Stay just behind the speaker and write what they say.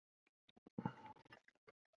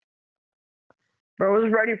Bro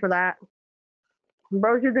was ready for that.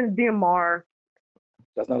 Bro's using DMR.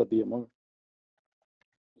 That's not a DMR.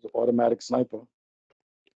 It's an automatic sniper.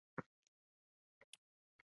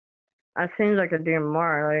 That seems like a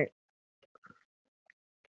DMR, like.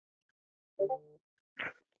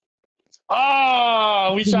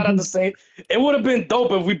 Ah, we shot at the same. It would have been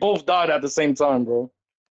dope if we both died at the same time, bro.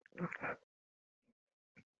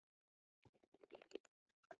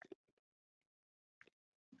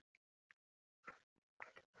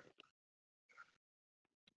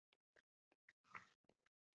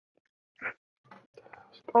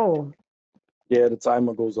 Oh. Yeah, the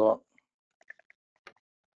timer goes off.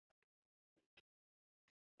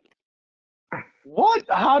 What?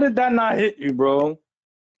 How did that not hit you, bro?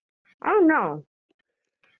 I don't know.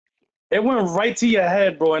 It went right to your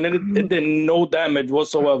head, bro, and it did no damage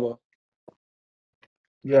whatsoever.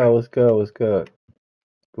 Yeah, what's good? What's good?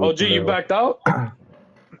 Oh, gee, you backed out?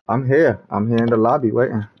 I'm here. I'm here in the lobby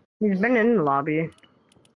waiting. He's been in the lobby.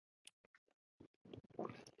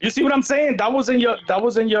 You see what I'm saying? That was in your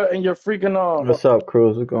freaking What's up,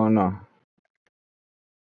 Cruz? What's going on?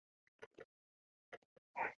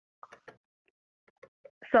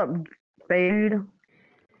 What's up, Spade?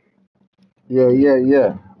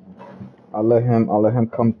 Yeah. I'll let him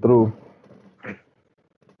come through.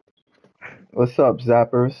 What's up,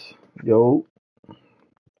 Zappers? Yo.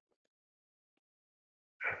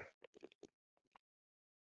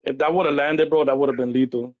 If that would have landed, bro, that would have been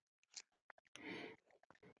lethal.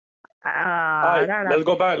 All right, let's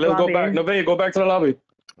go back. Let's go back. Nevaeh, go back to the lobby.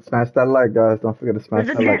 Smash that like, guys. Don't forget to smash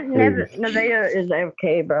that like, please. Nevaeh is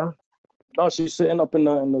AFK, bro. No, she's sitting up in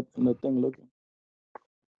the thing looking.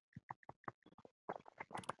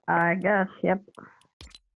 I guess, yep.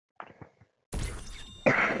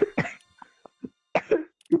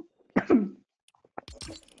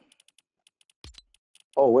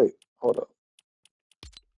 Oh, wait. Hold up.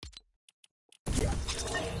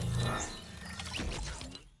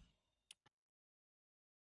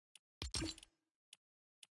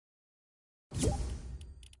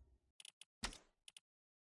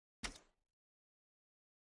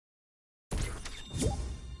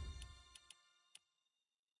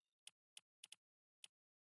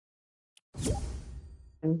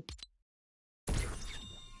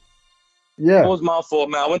 Yeah. That was my fault,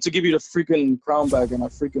 man. I went to give you the freaking crown back, and I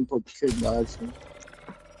freaking put kid by accident.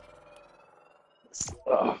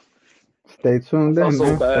 Stay tuned in, so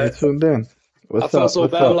man. bad. Stay tuned in. What's I felt up? so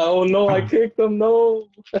What's bad. up? I'm like, oh no, I kicked him. No.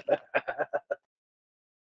 There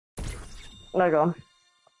you go.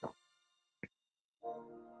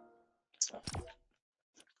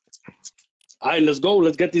 All right, let's go.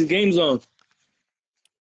 Let's get these games on.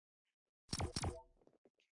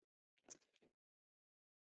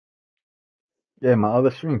 Yeah, my other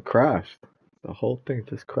stream crashed. The whole thing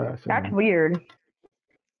just crashed. That's weird.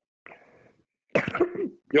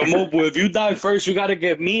 Yo, Mobile, if you die first, you gotta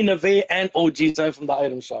get me, Nevaeh, and OG time from the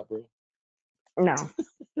item shop, bro. No.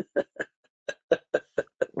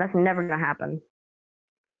 That's never gonna happen.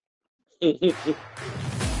 I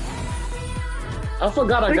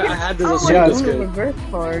forgot I had this as yes. super reverse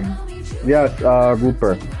card. Yes,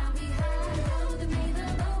 Rupert.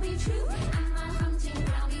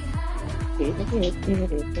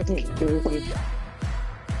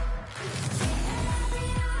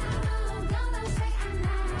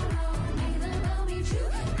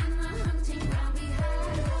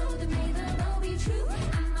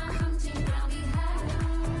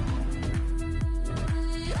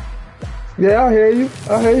 Yeah, I hear you.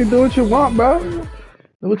 I hear you. Do what you want, bro. Do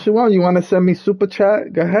what you want. You want to send me super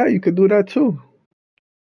chat? Go ahead. You could do that too.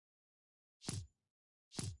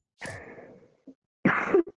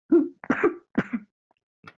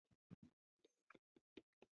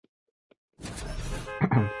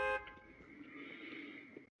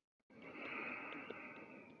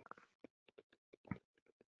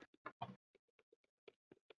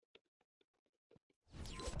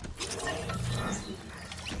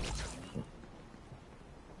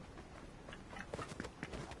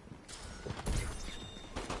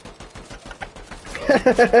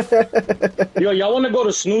 Yo, y'all want to go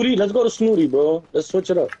to Snooty? Let's go to Snooty, bro. Let's switch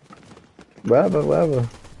it up. Whatever.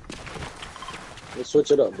 Let's switch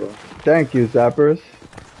it up, bro. Thank you, Zappers.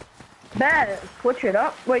 Bet. Switch it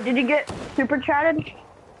up. Wait, did you get super chatted?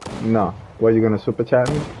 No. What, you gonna super chat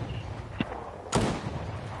me?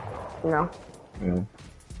 No. Yeah.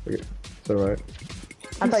 It's alright.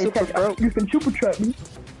 I thought you said broke. You can super chat me.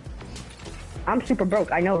 I'm super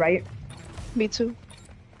broke. I know, right? Me too.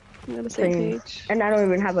 I'm on the same page. And I don't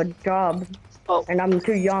even have a job. Oh. And I'm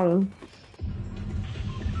too young.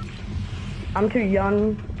 I'm too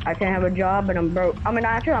young. I can't have a job, and I'm broke. I mean,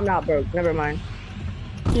 actually, I'm not broke. Never mind.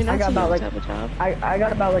 You're not I got too about young like to have a job. I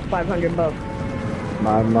got about like $500.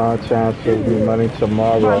 My chance to be money Bro, I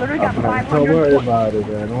tomorrow. literally got Don't 500. worry about it,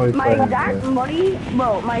 man. Don't worry My about exact it. money,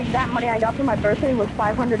 bro. My exact money I got for my birthday was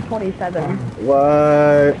 527.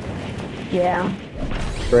 What? Yeah.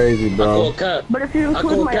 Crazy, I bro. call cap. But if you I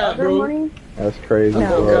include call my cap, other bro. money, That's crazy, I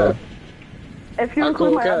call bro. cap. if you I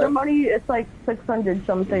include call my other cap. money, it's like 600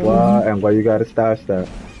 something. What? And where you gotta stash that?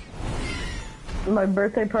 My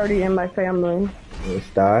birthday party and my family. It's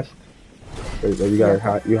stashed? You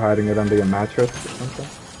got you hiding it under your mattress or something?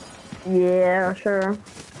 Yeah, sure.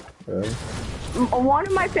 Yeah. One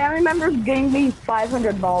of my family members gave me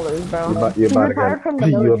 $500, bro. You He about retired from the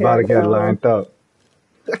to get you about to military, get so lined up.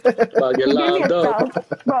 About to get he gave me lined up. 1,000.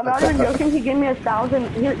 Bro, I'm not even joking. He gave me 1,000.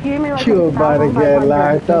 He gave me like You about to get 1,500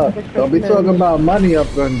 lined up. for Don't be Christmas. talking about money up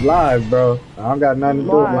and live, bro. I don't got nothing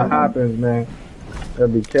to do with Why? what happens, man. Gotta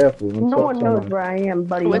be careful. Don't No talk one so knows much. where I am,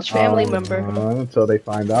 buddy. Which family member? Until they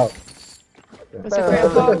find out. Was it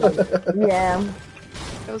Grandpa? Yeah.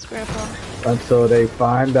 It was Grandpa. Until they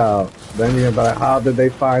find out. Then you're like, how did they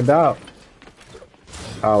find out?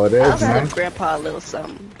 How it is, I'll man. slip Grandpa a little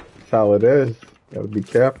something. That's how it is. Gotta be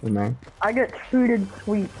careful, man. I get treated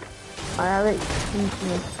sweet. I haven't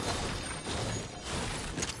treated.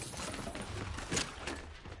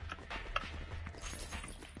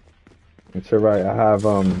 It's alright. I have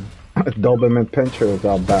Doberman pinchers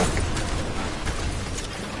out back.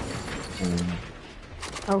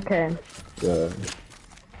 Okay. Yeah.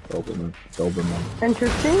 Doberman.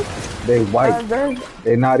 Interesting. They white. There's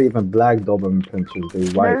They're not even black Doberman pinchers. They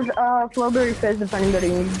white. there's Flowberry Fizz if anybody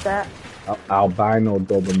needs that. Albino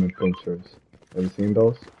Doberman pinchers. Have you seen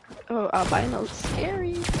those? Oh, albino's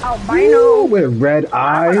scary. Albino. Ooh, with red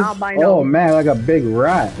eyes. albino. Oh man, like a big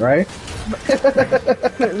rat, right?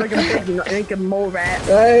 Like a mole rat.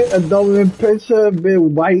 Right? A Doberman pincher, big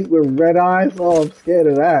white with red eyes. Oh, I'm scared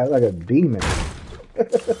of that. Like a demon.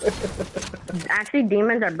 Actually,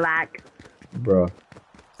 demons are black. Bro,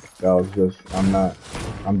 that was just. I'm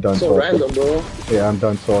done So talking. random, bro. Yeah, I'm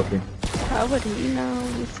done talking. How would he know?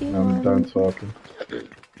 You see I'm one? done talking.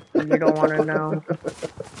 You don't want to know.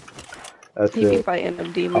 That's He be it. fighting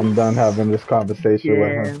them demons. I'm done having this conversation with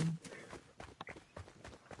Yeah. him.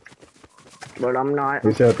 But I'm not.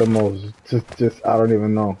 He said the most. Just. I don't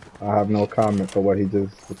even know. I have no comment for what he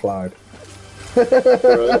just replied.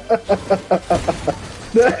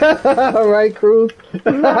 Right, Cruz?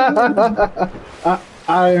 I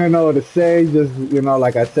don't even know what to say. Just,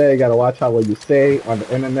 like I said, you gotta watch out what you say on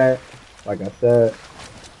the internet. Like I said.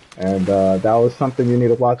 And that was something you need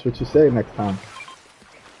to watch what you say next time.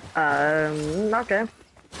 Okay.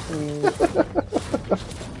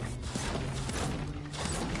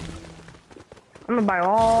 I'm gonna buy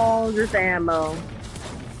all this ammo.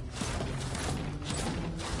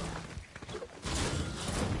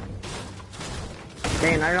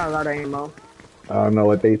 Dang, I got a lot of ammo. I don't know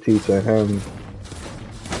what they teaching him.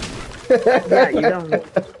 Yeah, you don't.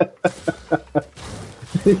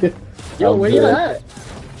 Yo, where you at?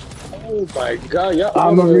 Oh my god, yeah.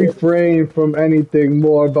 I'm gonna refrain from anything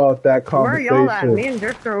more about that Where are conversation. y'all at? Me and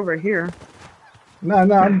Drift are over here. No,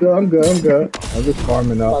 I'm good. I'm just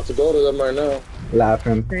farming I'm up, about to go to them right now.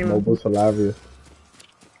 laughing. Same. Mobile's hilarious.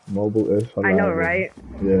 Mobile is hilarious. I know, right?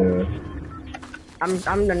 Yeah.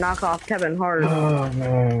 I'm the knockoff Kevin Hart. Oh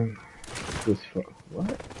man.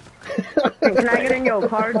 What? Can I get in your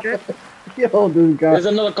car, Drift? Yo, this guy. There's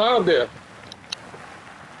another car up there.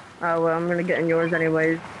 Oh, well, I'm gonna get in yours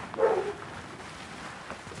anyways.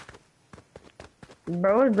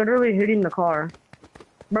 Bro is literally hitting the car.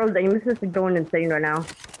 Bro's aim assist is going insane right now.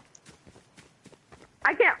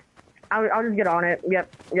 I can't. I'll just get on it.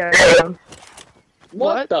 Yep. Yeah.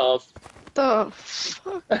 What the The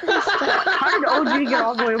fuck? How did OG get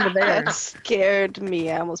all the way over there? That scared me.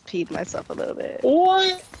 I almost peed myself a little bit.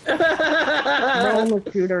 What? Bro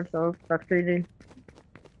almost shoot herself. That's crazy.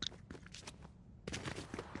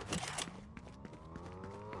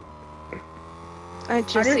 I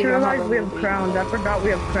just I didn't seen her realize have a we have movie. crowns. I forgot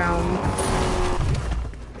we have crowns.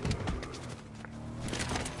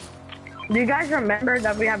 Do you guys remember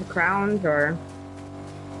that we have crowns, or?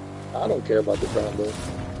 I don't care about the crown, though.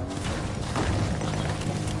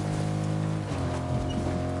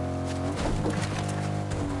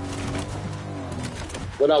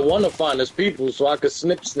 What I want to find is people so I could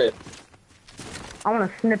snip. I want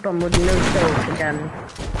to snip them with no soap again.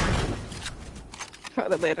 Oh,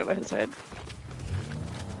 that landed on his head.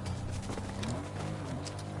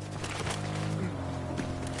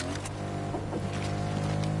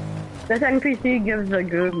 This NPC gives a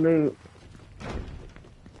good loot.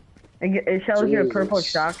 It shows you a purple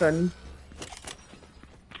Jesus. shotgun.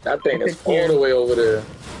 That thing is Okay, all the way over there.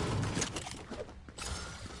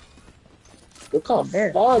 Look how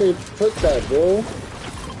There. far they put that, bro.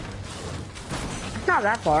 It's not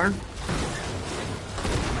that far.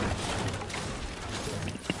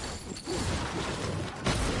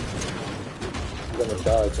 I'm gonna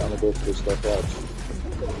die trying to go for this stuff.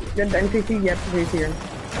 Watch. Did the NPC get to here?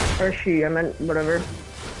 Or she, I meant whatever.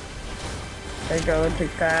 There you go,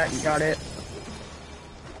 take that, you got it.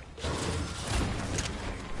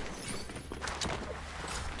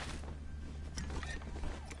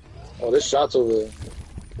 Oh, this shot's over there.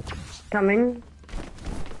 Coming.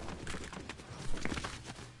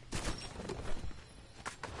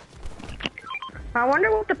 I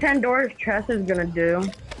wonder what the Pandora's chest is gonna do.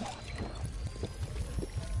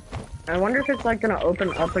 I wonder if it's like gonna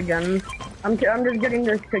open up again. I'm just getting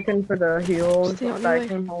this chicken for the heals Stay on that the I way.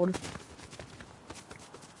 can hold.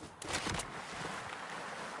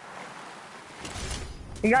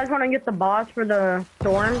 You guys want to get the boss for the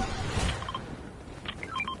storm?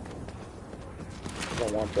 I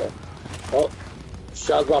don't want that. Oh,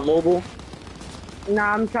 shots by mobile.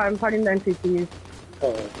 Nah, I'm fighting the NPCs.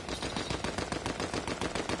 Oh,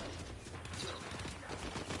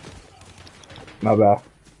 My bad.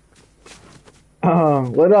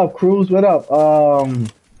 What up, Cruz? What up?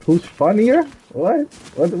 Who's funnier? What?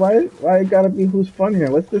 Why it gotta be who's funnier?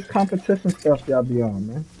 What's this competition stuff y'all be on,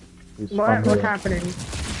 man? Who's What's funnier? happening?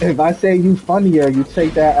 If I say you funnier, you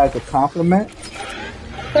take that as a compliment?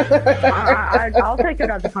 I'll take it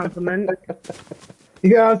as a compliment.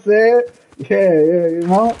 You know what I'm saying? Yeah, you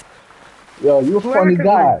know? Yo, you a Whoever funny can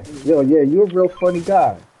guy. Yo, yeah, you a real funny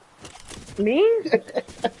guy. Me?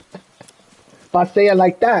 If I say it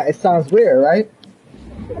like that, it sounds weird, right?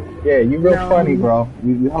 Yeah, you real No. funny, bro.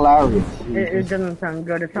 You hilarious. It doesn't sound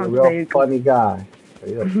good. It You're a sounds real fake. funny guy.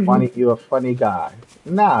 You're a funny guy.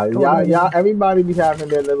 Nah, y'all, everybody be having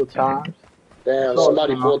their little times. damn! So,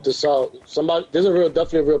 Somebody brought this out. Somebody, there's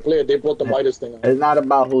definitely a real player. They brought the whitest thing out. It's not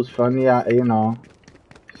about who's funny, you know.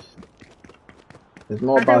 It's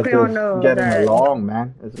more I think about we all just know getting that- along,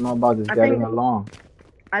 man. It's more about just I getting think- along.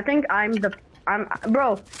 I think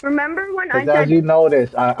bro, remember when I Because as said, you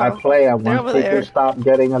notice, I Oh, play and they're once over people there. stop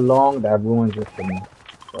getting along, that ruins it for me.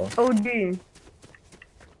 OG,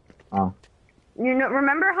 Oh. you know,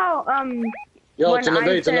 remember how, Yo, when I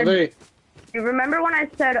Tinave, said- Tinave. you remember when I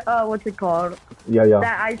said, what's it called? Yeah.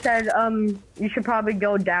 That I said, you should probably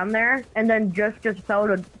go down there, and then just fell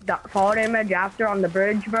to fall damage after on the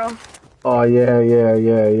bridge, bro. Oh,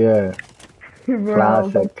 yeah.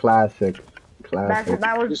 Bro, Classic.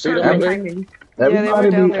 that was You see perfect that, timing. Yeah, they were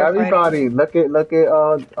down there Everybody, look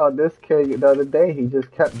at this kid the other day. He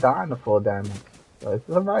just kept dying to full damage. So it's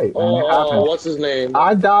alright, man. It Oh, happens. what's his name?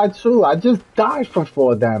 I died too. I just died from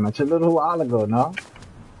 4 damage a little while ago, no?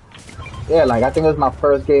 Yeah, like I think it was my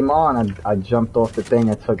first game on. I jumped off the thing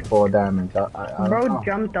and took 4 damage. I don't Bro know.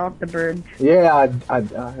 jumped off the bridge. Yeah, it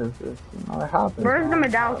happens. Where's the man.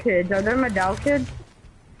 Medal kids? Are there Medal kids?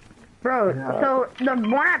 Bro, Yeah. so the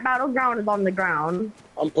one at Battleground is on the ground.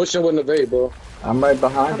 I'm pushing with Neve, bro. I'm right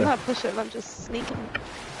behind I'm him. not pushing, I'm just sneaking.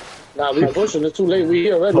 Nah, we pushing. It's too late. We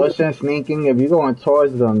here already. Pushing, sneaking. If you're going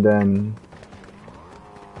towards them, then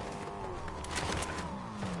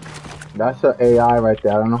that's an AI right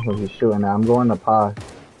there. I don't know who he's shooting at. I'm going to pause.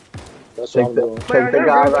 That's what Take I'm the doing. Wait, take are the there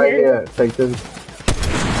guy real right kids? here. Take this.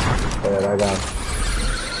 Yeah, I got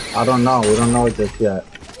him. I don't know. We don't know it just yet.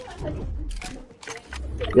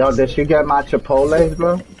 Yo, did you get my Chipotle,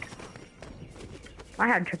 bro? I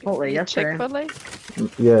had Chipotle yesterday. Chick-fil-A?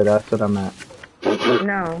 Yeah, that's what I'm at.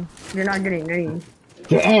 No, you're not getting any.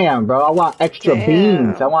 Damn, bro. I want extra Damn.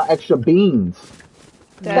 beans. I want extra beans.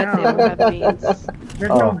 Dad, they don't have beans.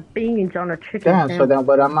 There's Oh. no beans on a chicken Damn. So sandwich. then,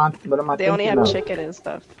 what am I They only thinking have of? chicken and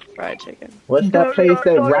stuff. Fried chicken. What's that place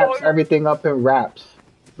that wraps everything up in wraps?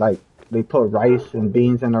 Like they put rice and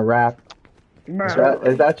beans in a wrap. Bro,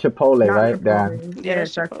 Is that Chipotle, not right? Chipotle. Damn. Yeah,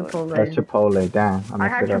 Yes, that's Chipotle. Chipotle. That's Chipotle. Damn. I I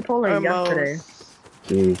messed had it up. Chipotle Or yesterday. Moe's.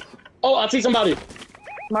 Jeez. Oh, I see somebody.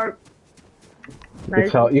 Mark.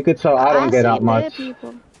 You could tell I don't get see out dead much.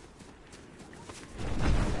 people.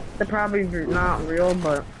 They're probably not real,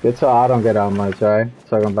 but You could tell I don't get out much, right?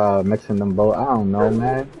 Talking about mixing them both. I don't know,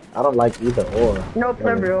 man. I don't like either or. nope,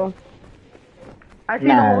 they're Really. real. I see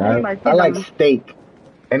the whole team. I see I like them. steak.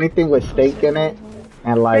 Anything with steak in it,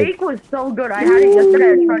 and like Steak was so good. I had it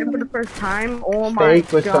yesterday. I tried it for the first time. Oh my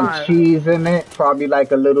steak with some god. cheese in it. Probably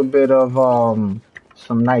like a little bit of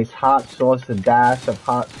some nice hot sauce, a dash of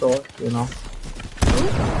hot sauce. You know.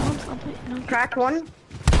 Crack one.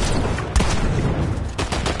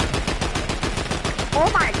 Oh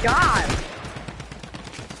my god.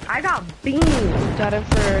 I got beans. Got him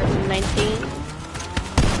for 19.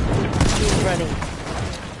 He's running.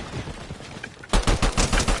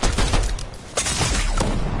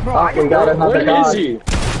 Bro, Oh, we got another Where guy. is he?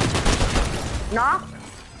 Knock.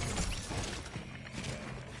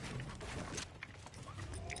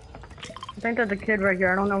 I think there's a kid right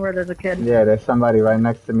here. I don't know where there's a kid. Yeah, there's somebody right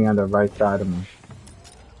next to me on the right side of me.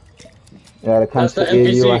 Yeah, the comes That's to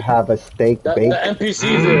the you. I NPC. have a steak The bake.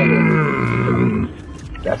 NPC's there.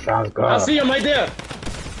 That sounds good. I see him right there.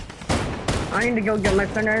 I need to go get my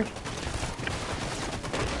finish.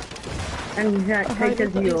 And take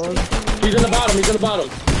his heals. He's in the bottom. He's in the bottom.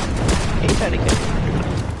 He's trying to get.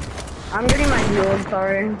 I'm getting my heals,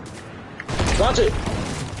 sorry. Watch it.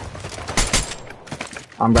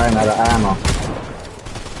 I'm running out of ammo.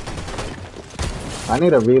 I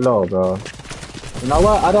need a reload, bro. You know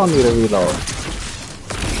what? I don't need a reload.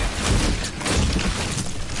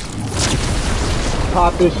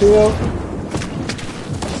 Pop this shield.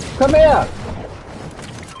 Come here.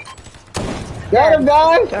 Get him,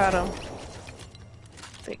 guys. Got him.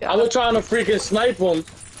 They I got was him. trying to freaking snipe him,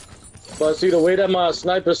 but see the way that my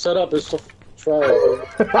sniper set up is so trash.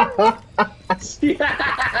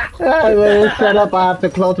 Yeah, when it's set up, I have to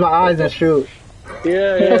close my eyes and shoot.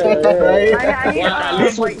 Yeah. I need Well, at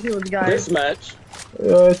least white with heals, guys. this match.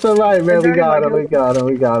 It's alright, man. We Is there got any him. We got him.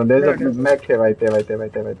 We got him. There's There a it is. med kit right there.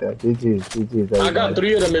 GG's. GG's. I got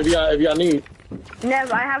 3 of them if y'all need.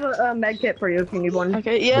 Nev, I have a med kit for you if you need one.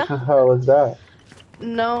 Okay, yeah. What the hell was that?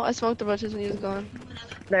 No, I smoked a bunch when he was gone.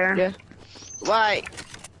 There. Yeah. Why?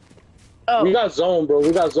 Oh, We got zone, bro.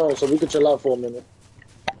 We got zone, so we can chill out for a minute.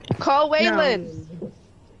 call Waylon.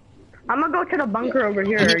 I'm gonna go to the bunker over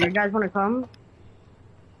here. You guys wanna come?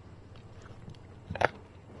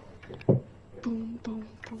 Boom, boom,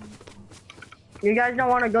 boom. You guys don't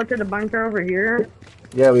wanna go to the bunker over here?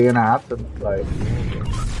 Yeah, we're gonna have to, like...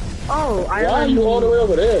 Oh, Why are you all the way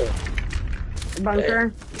over there?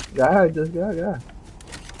 bunker. Go ahead, just go, go.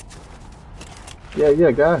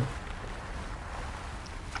 Yeah, go ahead.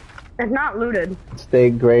 It's not looted.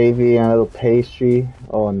 Steak gravy and a little pastry.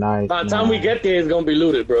 Oh, nice. By the time we get there, it's gonna be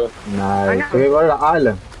looted, bro. Nice. know. So we go to the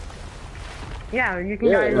island. Yeah, you can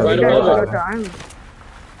Yeah, guys, right you guys above go it. to island.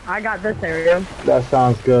 I got this area. That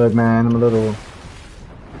sounds good, man. I'm a little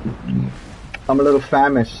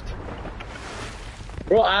famished.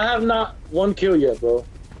 Bro, I have not one kill yet, bro.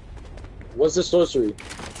 What's the sorcery?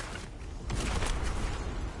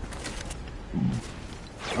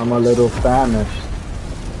 I'm a little famished.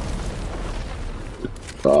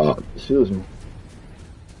 Oh, excuse me.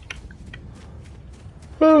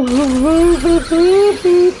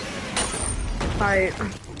 Alright.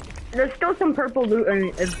 There's still some purple loot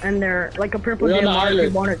in there, like a purple We're on the DMR if you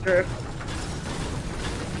island. want it to.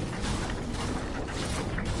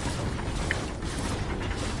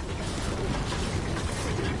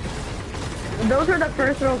 Those are the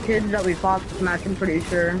first little kids that we fought this match, I'm pretty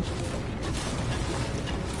sure.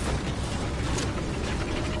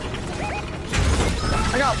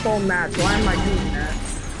 I got full match, why am I doing that?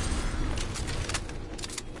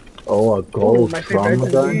 Oh, a gold my favorite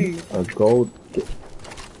trauma gun? SMG. A gold...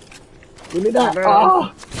 Give me that! Bro.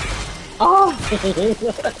 Ah! Ah!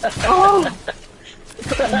 Ah!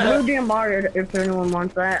 Blue DMR if anyone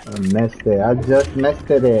wants that. I missed it. I just missed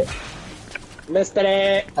it. Missed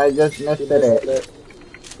it. I just You missed missed it. it.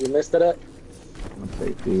 You missed it. I'm gonna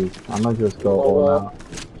take these. I'm gonna just go all out.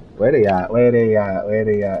 Where they at? Where they at? Where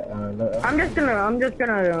they at? I'm just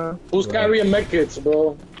gonna, Who's carrying medkits,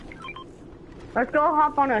 bro? let's go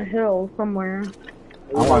hop on a hill somewhere.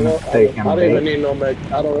 I wanna take him I don't even bait. need no med.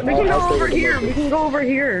 I don't. We can I'll go stay over with the here, med we kit. can go over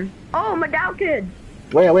here. Oh, Madao kid!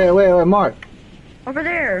 Wait, Mark. Over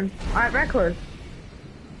there, at Reckless.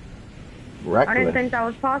 I didn't Reckless. think that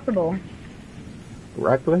was possible.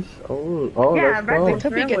 Reckless? Oh, Yeah, let's They go. Reckless. could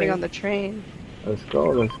be Really? getting on the train. Let's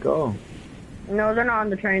go. No, they're not on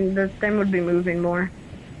the train. The thing would be moving more.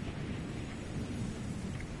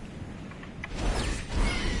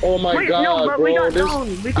 Oh my Wait, god, no, but bro! we got This, zone.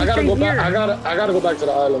 We I can gotta stay go back. here. I gotta go back to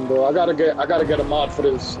the island, bro. I gotta get a mod for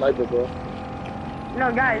this sniper, bro.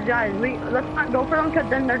 No, guys, let's not go for them because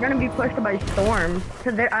then they're gonna be pushed by storm.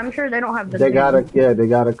 Cause I'm sure they don't have the. They thing.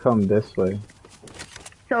 gotta come this way.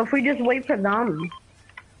 So if we just wait for them.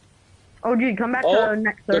 Oh, gee, come back to Oh, the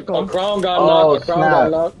next a circle. crown got Oh, knocked. A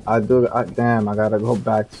crown got snap. knocked. Damn, I gotta go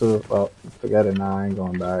back to, well, forget it now, I ain't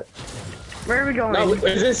going back. Where are we going? No,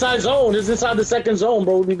 it's inside zone. It's inside the second zone,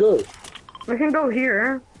 bro. We'll be good. We can go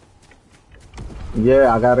here.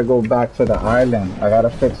 Yeah, I gotta go back to the island. I gotta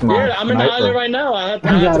fix my Yeah, I'm in the sniper. island right now. I have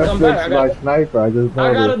I to gotta come fix back. my sniper, I just I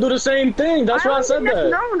gotta noticed. do the same thing. That's why I said Island's in that.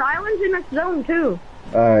 next zone. Island's in next zone too.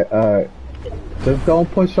 Alright. Just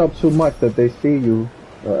don't push up too much that they see you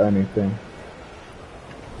or anything.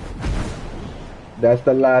 That's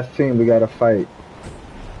the last team we gotta fight.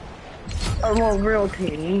 Or well, real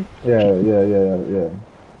team. Yeah.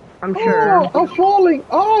 I'm sure. Oh, I'm falling.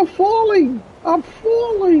 Oh, I'm falling. I'm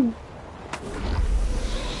falling.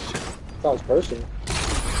 Sounds personal.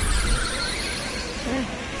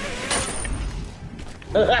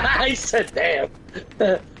 I said, damn.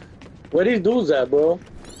 Where these dudes at, bro?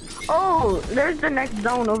 Oh, there's the next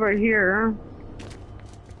zone over here.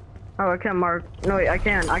 Oh, I can't mark. No, wait, I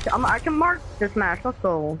can. I can mark this match. Let's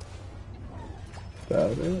go. Is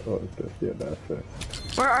that it? Or is this? Yeah, that's it.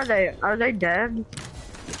 Where are they? Are they dead?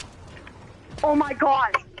 Oh my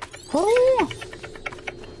god! Oh,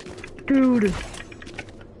 dude.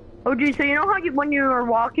 Oh, geez, so you know how when you are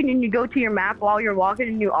walking and you go to your map while you're walking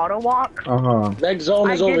and you auto walk? Next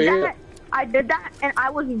zone is over here. I did that, and I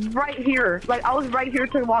was right here. Like, I was right here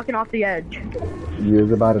to walking off the edge. You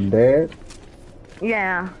was about to dead?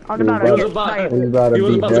 Yeah, I was You about to get was sniped. about He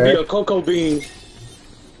was about to be dead? a cocoa bean.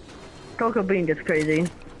 Cocoa Bean gets crazy.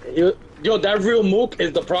 Yo, that real mook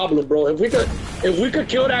is the problem, bro. If we could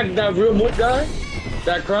kill that real mook guy,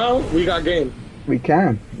 that crown, we got game. We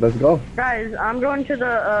can. Let's go. Guys, I'm going to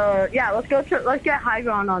the, yeah, let's get high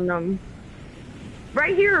ground on them.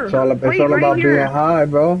 Right here. It's all Wait, about right here. being high,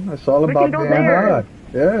 bro. It's all We about can go being there. high.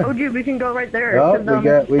 Yeah. Oh, dude, we can go right there.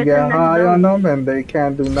 Yup, we get high on them and they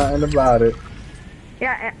can't do nothing about it.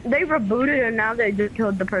 Yeah, they rebooted and now they just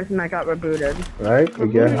killed the person that got rebooted. Right? We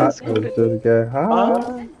get high. Let's just get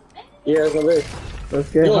high. Yeah, it's over there. Let's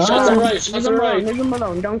get Yo, high. shots are right, shots are right. Leave them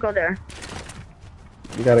alone. Don't go there.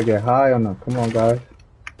 You gotta get high on them. Come on, guys.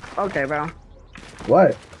 Okay, bro.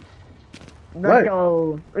 What? Let's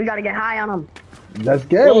go. We gotta get high on them. Let's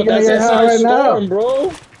get. Bro, We gotta that's get high inside right storm, now.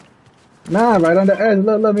 bro. Nah, right on the edge.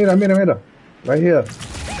 Look, mira. Right here.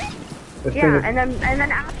 This Yeah, thing is- and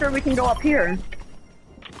then after we can go up here.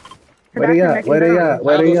 So Where they that's the at? next Where they zone. at?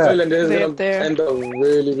 Where I have they a at? feeling this is They gonna up there. end up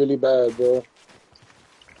really, really bad, bro.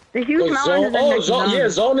 The huge Cause mountain is the next zone, zone. yeah,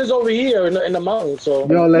 zone is over here in the mountain, so.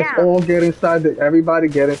 Yo, let's Yeah. all get inside. Everybody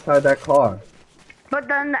get inside that car. But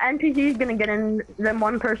then the NPC is gonna get in, then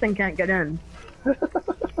one person can't get in.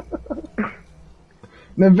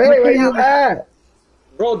 Neve, where you at?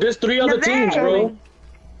 Bro, there's 3 other Neve! teams, bro.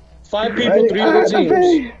 5 people, Where you 3 other at, teams.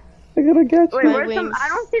 Neve? They're gonna get Wait, you. where's the? wings. I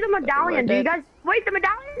don't see the medallion. Do you guys? Wait, the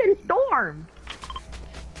medallion's in Storm.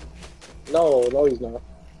 No, he's not.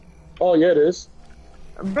 Oh, yeah, it is.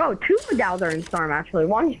 Bro, 2 medallions are in Storm actually.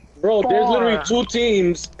 One. Bro, there's Four. literally 2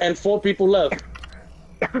 teams and 4 people left.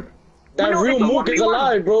 That No, real it's a mook is 1v1.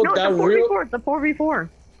 alive, bro. No, That it's a real. 4v4. It's a 4v4.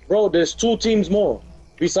 Bro, there's 2 teams more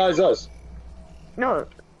besides us. No,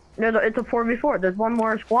 it's a 4v4. There's one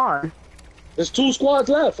more squad. There's 2 squads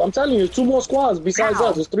left. I'm telling you, there's 2 more squads besides How?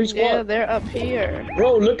 us. There's 3 squads. Yeah, they're up here.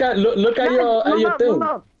 Bro, look at Guys, your thing.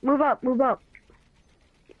 Move up.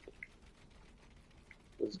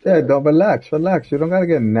 Yeah, don't relax. You don't gotta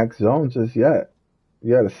get next zone just yet.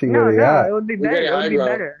 You gotta see where they It at. would be We better. get It would high be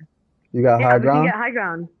ground. better. You got Yeah, high we can ground? get high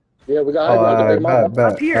ground. Yeah, we got high Oh, ground to alright, Big Mama.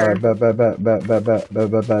 bet. Up here. Alright,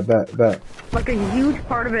 bet. Like a huge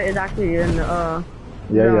part of it is actually in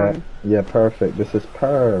Yeah, perfect. This is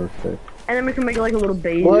perfect. And then we can make like a little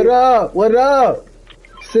base. What up?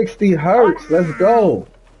 60 hertz. Let's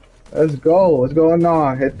go. What's going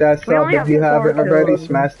on? Hit that We sub only if have you 4 haven't already. kills.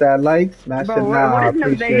 Smash that like. Smash Bro, it now. I what is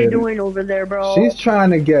appreciate Neve it. doing over there, bro? She's trying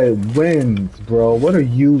to get wins, bro. What are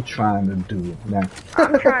you trying to do now?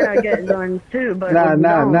 I'm trying to get guns too, but Nah.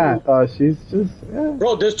 no. She's just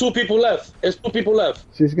Bro, there's 2 people left. There's 2 people left.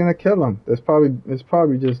 she's gonna kill him. It's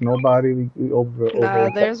probably just nobody. We over.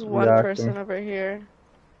 There's one reacting. person over here.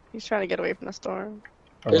 He's trying to get away from the storm.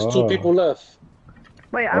 There's 2 people left.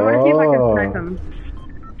 Wait, I want to see if I can Oh. snipe him.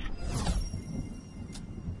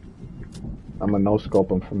 I'm gonna no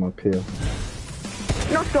scope him from up here.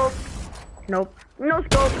 No scope. Nope. No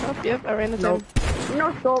scope. Oh, yep, I ran into Nope. him.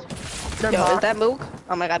 No scope. They're Yo, is bots. that Mook?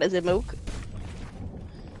 Oh my god, is it Mook?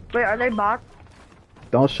 Wait, are they bots?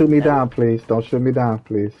 Don't shoot me down, please. I want to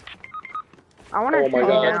Oh shoot my you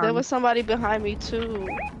God. down. Oh, there was somebody behind me too.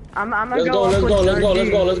 I'm gonna Let's go, up let's with go, let's go, let's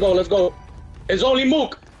RG. go, let's go, let's go. It's only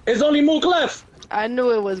Mook. It's only Mook left. I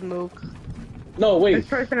knew it was Mook. No, This wait.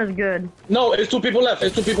 person is good. No, it's 2 people left.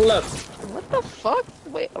 It's 2 people left. What the fuck?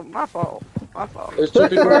 Wait, oh, my fault. It's 2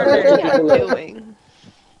 people left. What There's 2 are people you left. doing?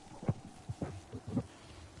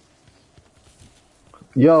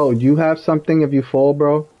 Yo, you have something if you fall,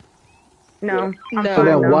 bro? No. I'm No. So fine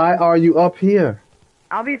then now. why are you up here?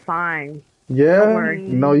 I'll be fine. Yeah? Don't worry.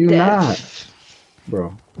 No, you not, Death.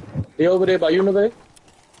 bro. They over there by you, Neve?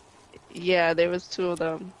 Yeah, there was 2 of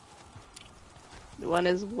them. One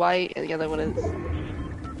is white and the other one is...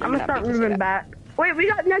 I'm gonna start moving back. Wait, we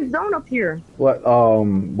got next zone up here. What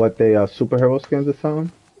they superhero skins or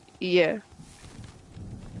something? Yeah.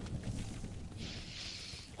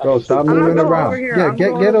 I Bro, need two stop I'm gonna moving bullets. go over around. here. Yeah, I'm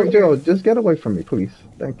going over Joe, here. just get away from me, please.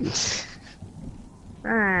 Thank you.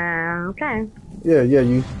 Okay. Yeah,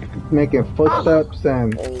 you making Oh, footsteps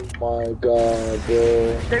and Oh my god,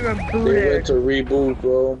 bro. they were They went to booted. reboot,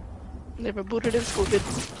 bro. Never booted and scooted.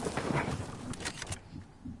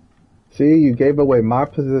 see, you gave away my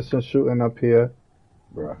position shooting up here,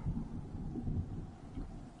 bro.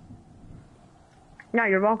 No,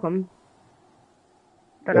 you're welcome.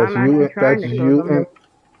 But That's I'm actually you. trying That's to kill you. them. And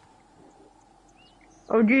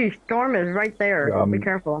Oh, geez, Storm is right there. Be um,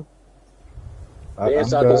 careful. They I'm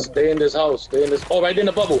inside good. this. They in this house. They in this. Oh, right in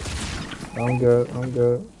the bubble. I'm good. I'm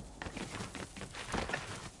good.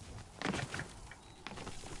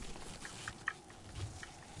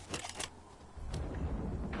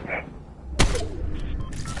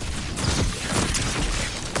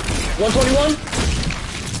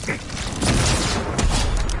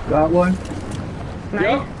 $121. Got one. Nice.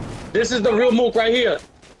 Yep. This is the real Mook right here.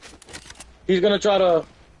 He's gonna try to.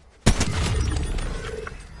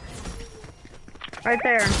 Right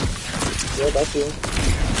there. Yeah, that's him.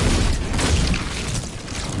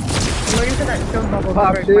 I'm looking for that shield bubble to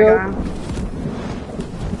Pop break my shield. guy.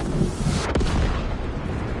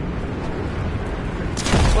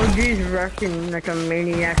 Oh, geez, rushing like a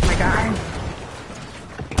maniac, my guy.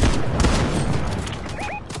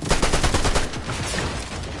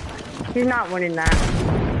 He's not winning that.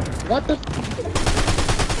 What the?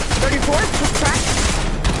 34? Just crack.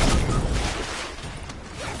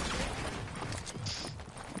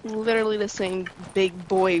 Literally the same big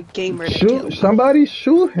boy gamer that Shoot! killed me. Somebody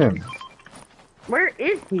shoot him. Where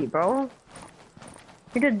is he, bro?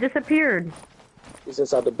 He just disappeared. He's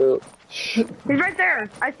inside the build. Sh He's right there.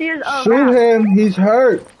 I see his shoot hat. him. He's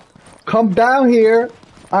hurt. Come down here.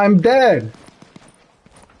 I'm dead.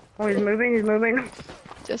 Oh, he's moving. He's moving.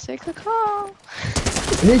 Just take the call.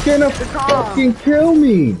 He's gonna call. fucking kill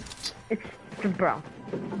me. It's bro.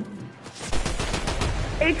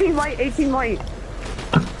 18 white. 18 white.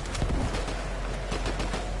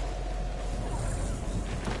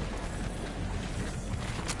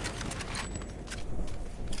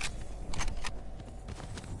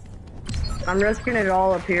 I'm risking it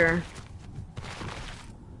all up here.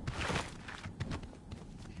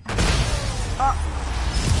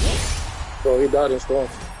 Bro, he died in storm.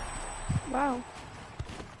 Wow.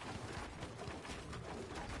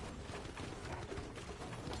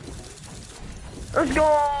 Let's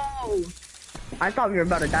go! I thought we were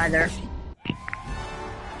about to die there.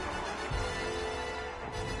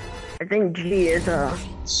 I think G is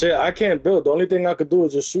Shit, I can't build. The only thing I could do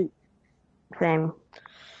is just shoot. same.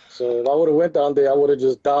 So if I would have went down there, I would have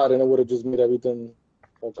just died, and it would have just made everything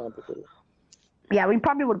more complicated. Yeah, we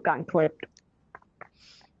probably would have gotten clipped.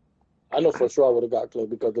 I know for sure I would have got clipped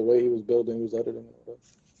because the way he was building, he was editing. And all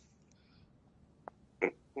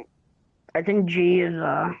that. I think G is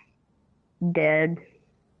dead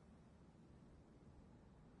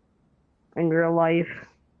in real life.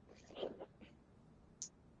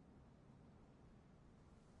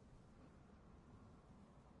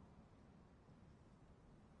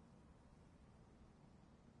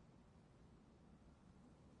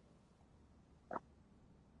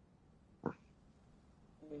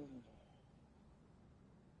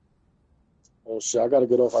 Oh shit, I gotta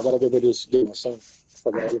get off. I gotta get rid of this game. My son.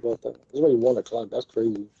 Forgot about that. It's already 1 o'clock. That's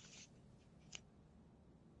crazy.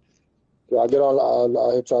 Yeah, I'll get on.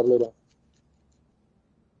 I'll hit y'all later.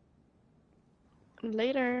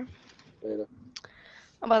 Later. Later.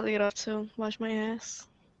 I'm about to get off too. Wash my ass.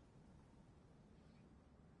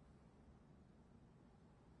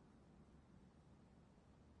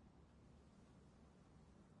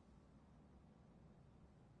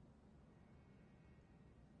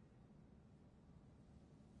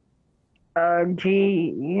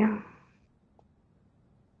 G.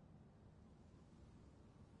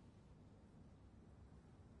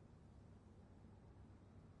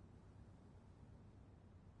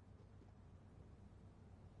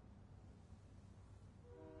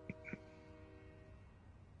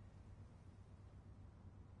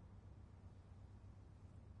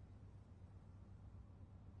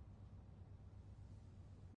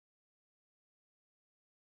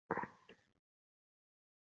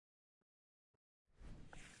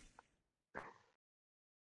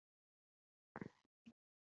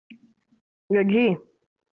 Yo, G.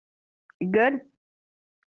 You good?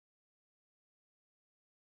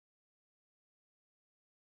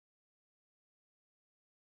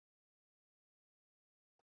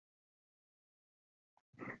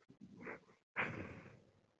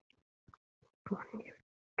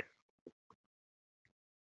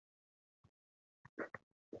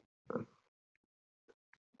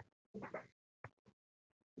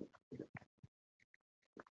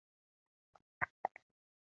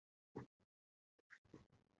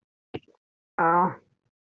 Oh.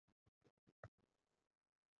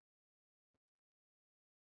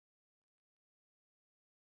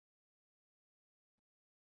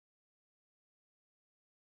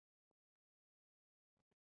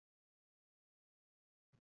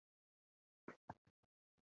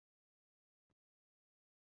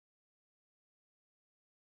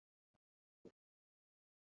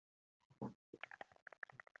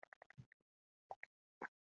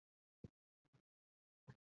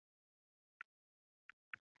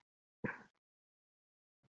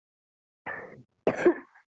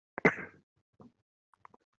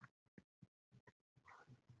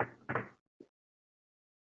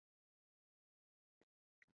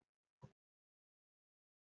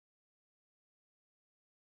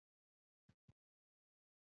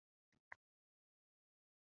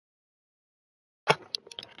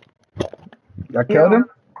 Y'all killed No. him?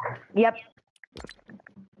 Yep.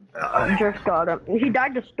 Just got him. He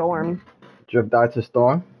died to storm. Drip died to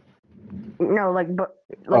storm? No, like, but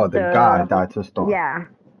Oh, like the guy the died to storm. yeah.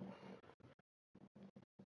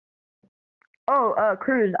 Oh,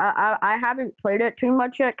 Cruz. I haven't played it too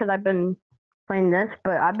much yet because I've been playing this,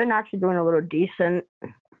 but I've been actually doing a little decent.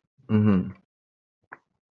 Mm-hmm.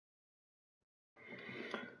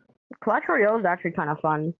 Clash Royale is actually kind of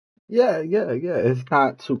fun. Yeah. It's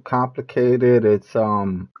not too complicated. It's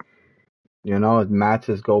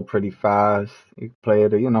matches go pretty fast. You can play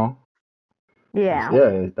it, Yeah.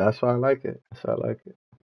 yeah, that's why I like it. That's why I like it.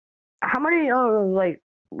 How many like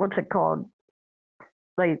what's it called?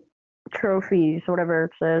 Like trophies, whatever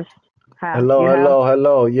it says. Do Hello, you have? hello,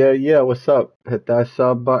 hello. Yeah. What's up? Hit that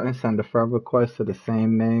sub button. Send a friend request to the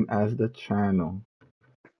same name as the channel.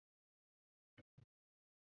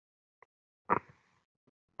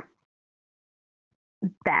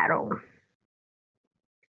 Battle.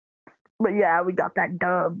 But yeah, we got that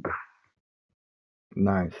dub.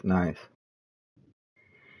 Nice.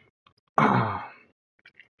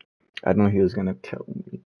 I knew he was gonna kill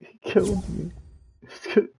me. He killed me.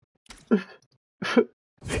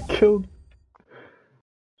 He killed me.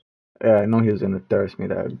 Yeah, I know he was gonna thirst me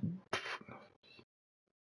that.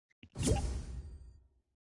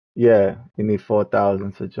 Yeah, you need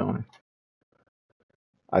 4,000 to join.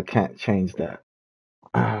 I can't change that.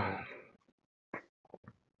 I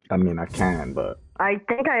mean, I can, but I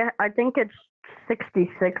think it's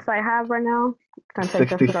 66 I have right now since I just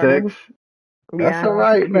 66. started. That's Yeah, all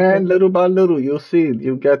right, 66. man. Little by little, you'll see.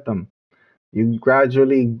 You get them. You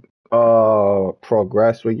gradually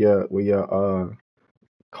progress with your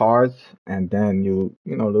cards, and then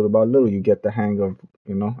little by little you get the hang of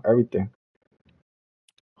everything.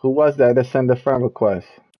 Who was that sent a friend request?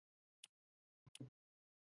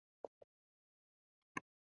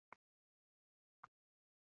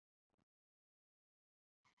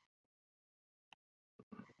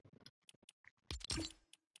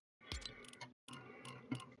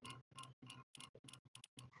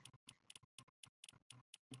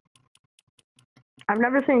 I've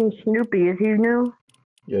never seen Snoopy. Is he new?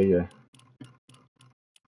 Yeah.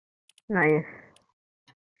 Nice.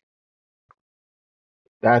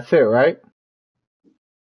 That's it, right?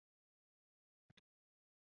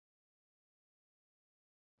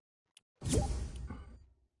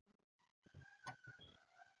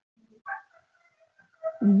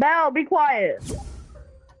 Belle, be quiet.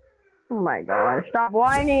 Oh my gosh, stop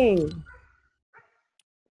whining.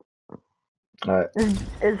 All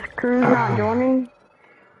Is Cruz not right. joining?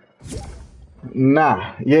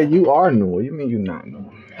 Nah. Yeah, you are new. What do you mean you not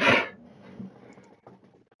new?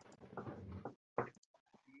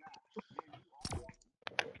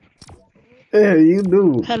 Yeah, you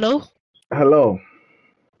do. Hello? Hello.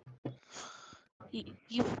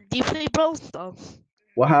 Do you play Brawl Stars?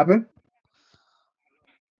 What happened?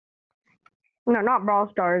 No, not Brawl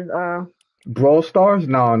Stars. Brawl Stars?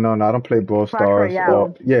 No. I don't play Brawl Clash Stars. Or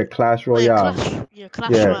Royale. yeah, Clash Oh Royale. yeah, Clash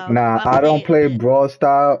Yeah, Royale. nah, I I play don't it a play bit. Brawl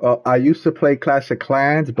Style. I used to play Clash of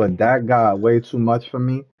Clans, but that got way too much for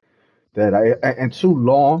me. And too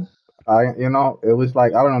long. It was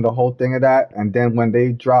like I don't know the whole thing of that. And then when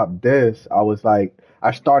they dropped this, I was like,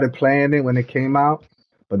 I started playing it when it came out,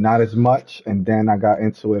 but not as much. And then I got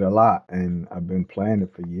into it a lot, and I've been playing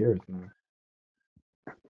it for years now.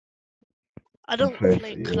 I Been don't playing for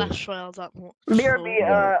play years. Clash Royale that much, BRB, so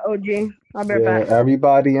Yeah, OG. I'll be right yeah. back.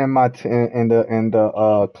 Everybody in my in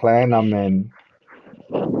the clan I'm in,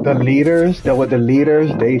 the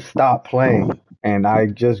leaders, they stopped playing. And I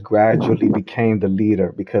just gradually became the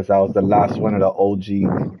leader because I was the last one of the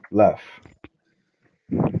OG left.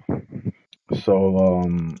 So,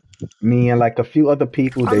 me and like a few other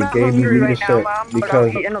people, I'm they not gave me hungry right now, leadership Mom, but I'll because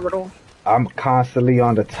eat in a little. I'm constantly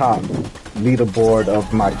on the top leaderboard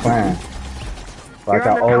of my clan. Like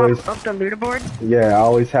You're I on the always, top of the leaderboard? yeah, I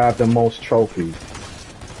always have the most trophies.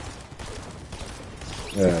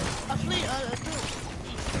 Yeah. Actually,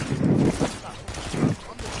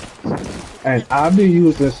 And I've been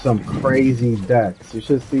using some crazy decks. You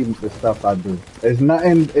should see the stuff I do. It's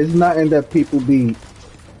nothing. It's nothing that people be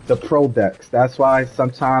the pro decks. That's why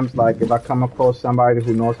sometimes, like, if I come across somebody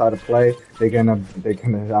who knows how to play, they're gonna.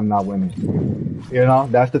 I'm not winning. You know,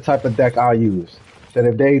 that's the type of deck I use. That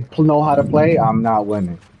if they know how to play, I'm not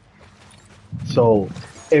winning. So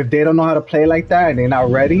if they don't know how to play like that and they're not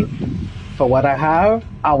ready for what I have,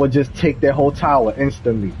 I would just take their whole tower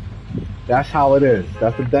instantly. That's how it is.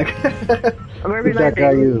 That's the deck. Where are The we deck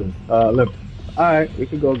I landing? use. Look. All right, we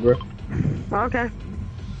can go, Griff. Okay.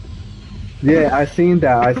 Yeah, I seen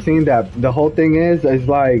that. I seen that. The whole thing is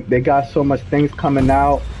like they got so much things coming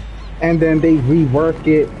out, and then they rework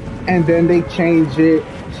it, and then they change it.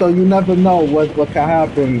 So you never know what can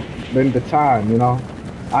happen in the time. You know,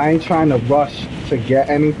 I ain't trying to rush to get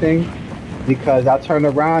anything because I turn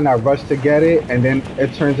around, I rush to get it, and then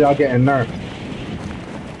it turns out getting nerfed.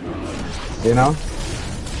 You know,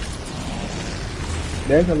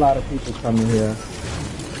 there's a lot of people coming here.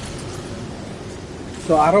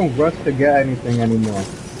 So I don't rush to get anything anymore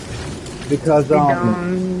because We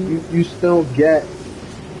don't. you still get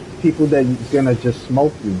people that gonna just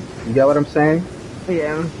smoke you. You get what I'm saying?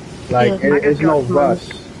 Yeah. Like Yeah. I it's just no got rush,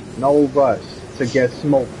 no rush to get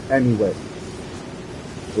smoked anyway.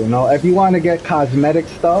 You know, if you want to get cosmetic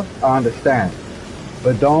stuff, I understand,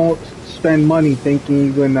 but don't spend money thinking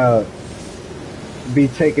you're gonna be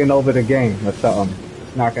taking over the game or something.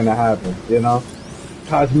 It's not gonna happen. You know.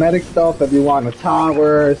 Cosmetic stuff, if you want the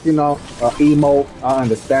towers, you know, emote, I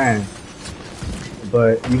understand.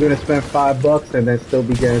 But you're gonna spend $5 and then still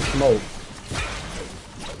be getting smoked.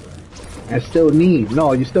 And still need.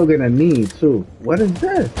 No, you're still gonna need too. What is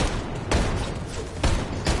this?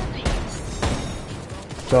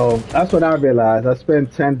 So that's what I realized. I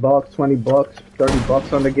spent $10, $20,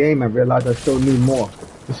 $30 on the game and realized I still need more.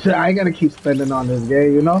 I ain't gonna keep spending on this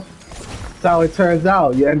game, you know? That's how it turns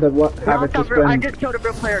out. You end up No, having it's to not real. I spend just killed a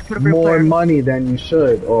real player. Killed a real more player. money than you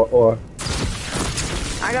should, or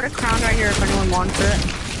I got a crown right here if anyone wants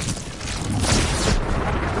it.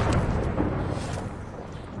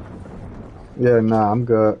 yeah, nah, I'm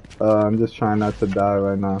good. I'm just trying not to die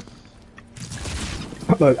right now.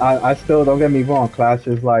 Look, I still, don't get me wrong, Clash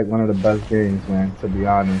is like one of the best games, man, to be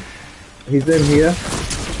honest. He's in here.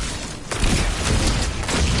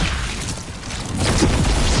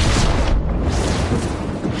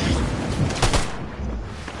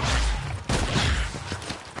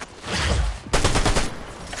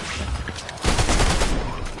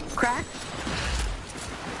 Crack?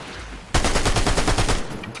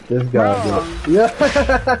 This guy, Bro.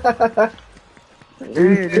 yeah.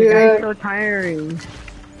 Dude, this guy's so tiring.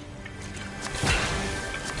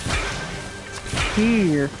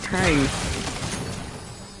 Jesus Christ.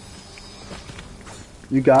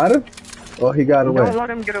 You got him? Oh, he got away. Don't let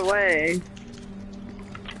him get away.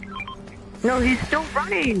 No, he's still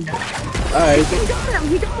running. Alright, He got him.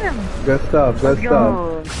 He got him. good stuff, good Let's stuff.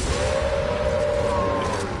 go.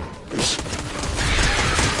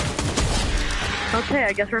 Okay,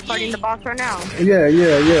 I guess we're fighting the boss right now. Yeah.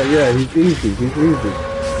 He's easy, he's easy.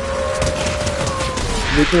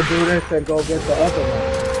 We can do this and go get the other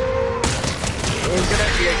one. Good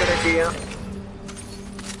idea, good idea.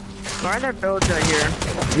 Why are there builds right here?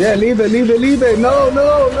 Yeah, leave it. No.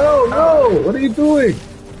 What are you doing?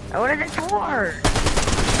 What is it for?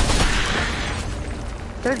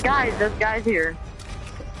 There's guys here.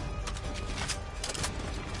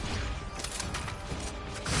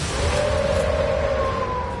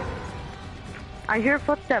 I hear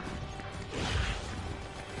footsteps.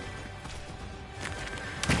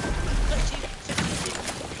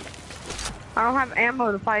 I don't have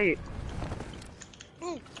ammo to fight.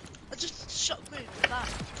 Oh, I just shot me with that.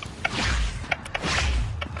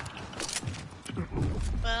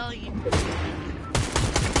 Well, you.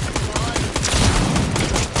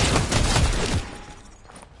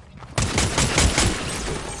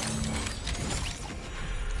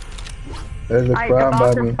 There's a The crown by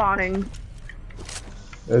boss me. is spawning.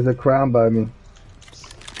 There's a crown by me.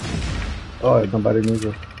 Oh, nobody needs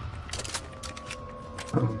it.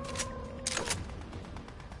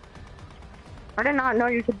 I did not know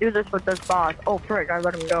you could do this with this boss. Oh, frick, I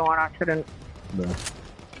let him go on accident. No.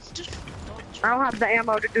 It's just dodge. I don't have the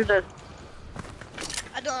ammo to do this.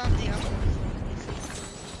 I don't have the ammo.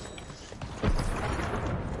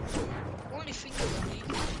 Only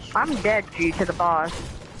finger. I'm dead, G, to the boss.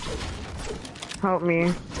 Help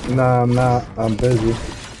me. Nah, I'm not. I'm busy.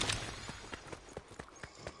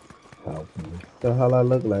 Help me. The hell I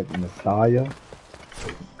look like Messiah?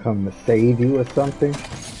 Come to save you or something?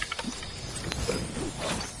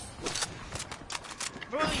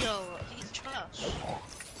 Bro, yo, he's trash.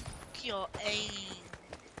 Your aim.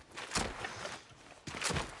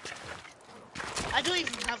 I don't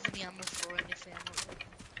even have any ammo for anything.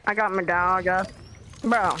 I got my down, I guess.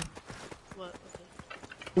 Bro, What?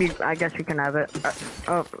 Okay. I guess you can have it.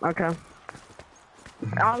 Oh, okay.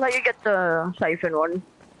 I'll let you get the siphon one.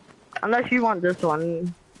 Unless you want this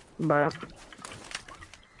one, but...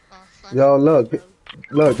 Yo, look.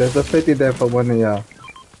 Look, there's a 50 there for one of y'all.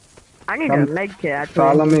 I need a med kit, actually.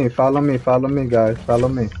 Follow me, follow me, follow me, guys. Follow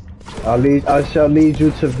me. I shall lead you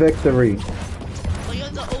to victory. Oh, you're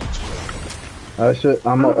the OG.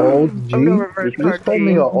 I'm an old G. You just call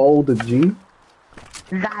me an old G.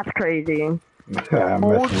 That's crazy.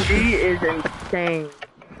 Old G is insane.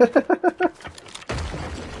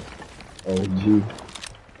 Old G.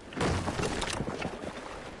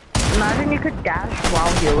 Imagine you could dash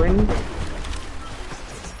while healing.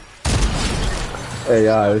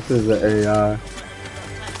 AI, this is an AI.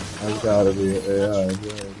 That's gotta be an AI.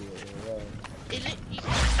 Is it? You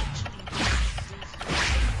can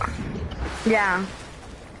actually Yeah.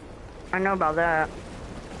 I know about that.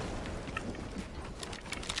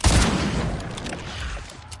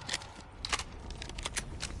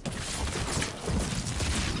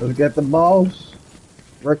 Let's get the balls.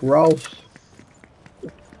 Rick Ross.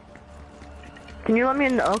 Can you let me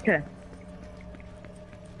in? Okay.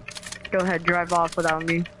 Go ahead, drive off without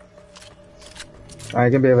me. I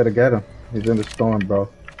ain't gonna be able to get him. He's in the storm, bro.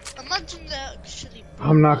 imagine they're actually.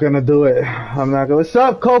 I'm not gonna do it. I'm not gonna. What's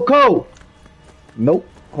up, Coco? Nope.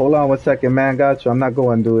 Hold on 1 second, man. Got you. I'm not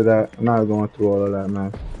going to do that. I'm not going through all of that,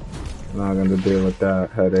 man. I'm not gonna deal with that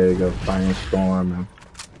headache of finding storm and.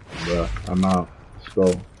 Bruh, I'm out. Let's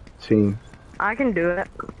go. Team. I can do it.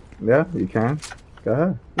 Yeah, you can. Go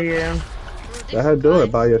ahead. Yeah. Go ahead, do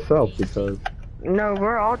it by yourself because. No,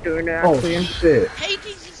 we're all doing it, Oh actually. shit. Hades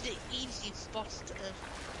is the easiest boss to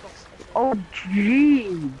Oh, gee,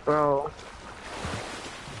 bro.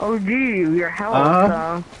 Oh, gee, your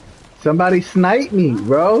health, Somebody snipe me,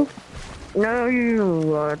 bro. No,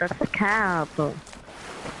 you, that's a cap.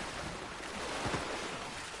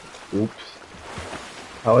 Oops.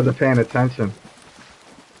 I wasn't paying attention.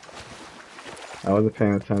 I wasn't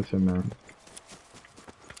paying attention, man.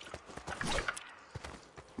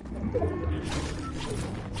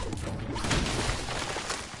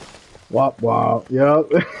 Wop wop. Yup.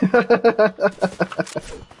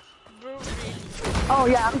 Oh,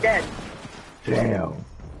 yeah, I'm dead. Damn.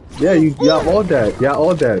 Yeah, y'all all dead. Y'all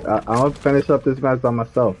all dead. I'll finish up this match by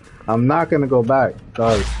myself. I'm not gonna go back.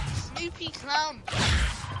 Sorry. Snoopy clown.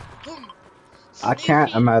 Boom. I can't,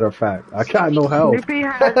 as a matter of fact. I got no help. Snoopy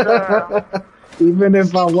has, Even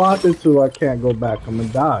if I wanted to, I can't go back. I'm gonna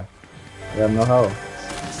die. I got no help.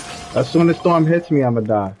 As soon as storm hits me, I'm gonna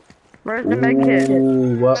die. Where's the med kit?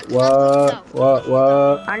 Ooh, what?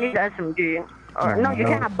 I need the SMG. Or, no, you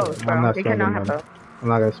can't have both, I'm bro. not You spending cannot have money. both. I'm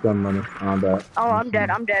not gonna spend money on that. Oh, I'm dead.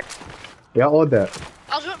 I'm dead. Yeah, all dead.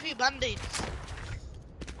 I'll drop you band-aids.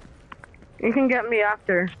 You can get me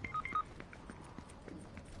after.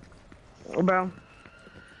 Bro.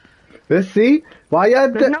 Let's see. Why y'all?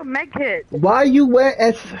 There's no med kit. Why you went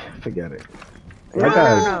and forget it? No,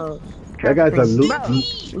 no. That guy's a loot.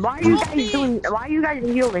 Why are you guys doing? Why are you guys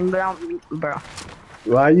healing without me, bro?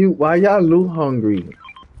 Why y'all loot hungry?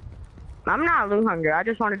 I'm not loot hungry. I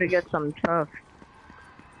just wanted to get some stuff.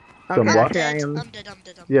 Some Okay, what? actually, I am. I'm dead.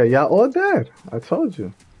 Yeah, y'all all dead. I told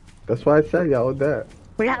you. That's why I said y'all all dead.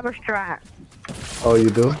 We have a strat. Oh, you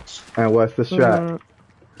do? And what's the strat?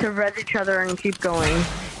 To res each other and keep going.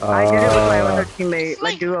 I did it with my other teammate, It's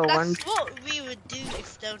like duo that's one. what we would do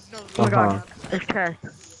if there was no Oh my god, room. it's chest.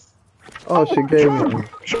 Oh, she gave me.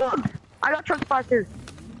 I got trespassers.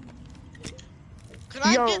 Can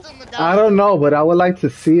I Yo. get them down? I don't know, but I would like to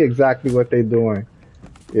see exactly what they're doing.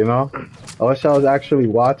 You know? I wish I was actually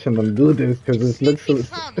watching them do this because it looks it's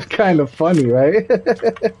kind of funny, right?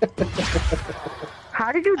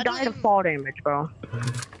 How did you die to fall damage, bro?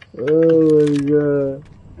 Oh my god.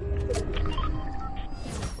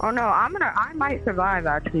 Oh no, I might survive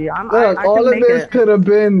actually. Look, I all can of make this it. could have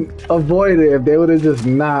been avoided if they would have just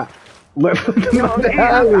not left with the No, I'm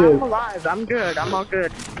medallion. alive. I'm good. I'm all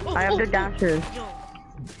good. I have the dashes.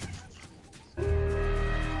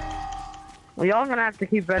 Well, y'all gonna have to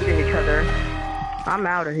keep resing each other. I'm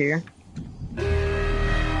out of here.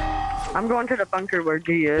 I'm going to the bunker where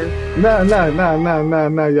G is. No.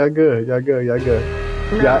 Y'all good. Y'all good.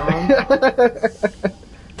 No.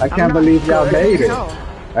 I can't believe y'all good. made it. No.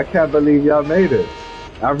 I can't believe y'all made it.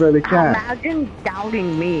 I really can't. Imagine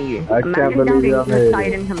doubting me. I can't Imagine believe doubting y'all made it.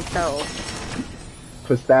 Poseidon himself.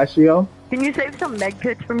 Pistachio? Can you save some med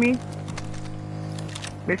kits for me?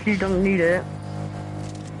 If you don't need it.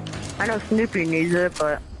 I know Snoopy needs it,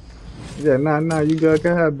 but... Yeah, nah, you good.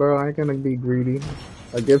 Go ahead, bro. I ain't gonna be greedy.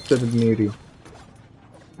 I give to the needy.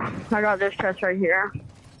 I got this chest right here.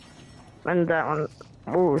 And that one.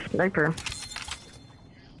 Ooh, sniper.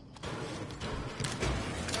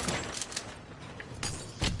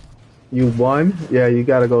 You won? Yeah, you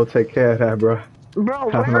gotta go take care of that, bro. Bro,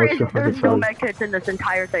 I don't know where what is you want there's to no tell you. med kits in this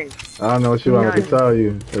entire thing? I don't know what you want me to None. tell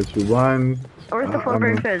you. That you won. Where's the I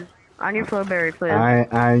flowberry mean, fizz? I need flowberry, please.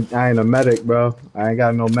 I ain't a medic, bro. I ain't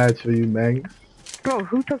got no meds for you, man. Bro,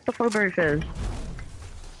 who took the flowberry fizz?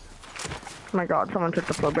 Oh my god, someone took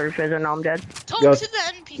the flowberry fizz and now I'm dead. Talk Yo, to the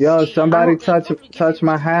NPC. yo, somebody They'll probably give touch you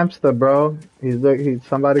my money. hamster, bro.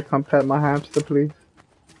 Somebody come pet my hamster, please.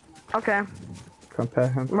 Okay, Come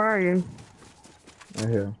pet him. where are you? Right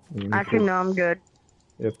here. Actually, no, I'm good.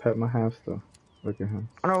 Yeah, pet my hamster. Look at him.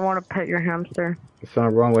 I don't want to pet your hamster. There's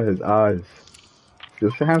something wrong with his eyes.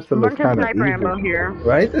 This hamster looks Bunch of kind of sniper evil. ammo here.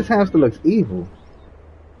 Right? This hamster looks evil.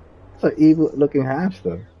 It's an evil looking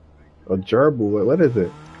hamster. A gerbil. What is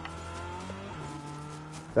it?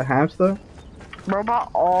 The hamster? Bro, bought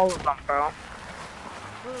all of them, bro.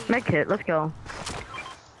 Med kit, let's go.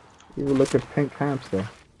 Evil looking pink hamster.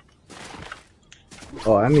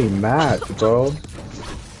 Oh, I need mats, bro.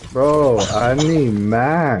 Bro, I need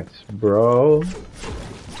mats, bro.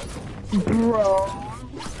 Bro.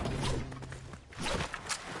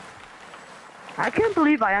 I can't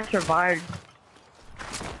believe I survived.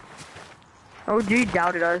 OG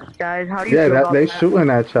doubted us, guys. How do you feel about They that? shooting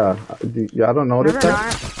at y'all. Y'all don't No, notice they're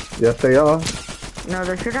that? not. Yes, they are. No,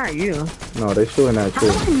 they're shooting at you. No, they shooting at How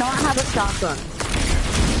you. do I not have a shotgun?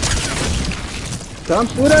 Come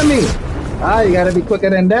shoot at me. Ah, you gotta be quicker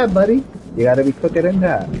than that, buddy. You gotta be quicker than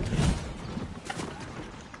that.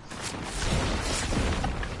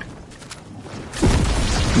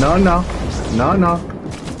 No.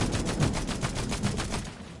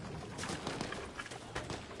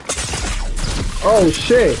 Oh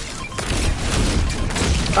shit.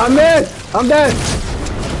 I'm dead.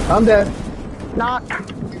 I'm dead. Not.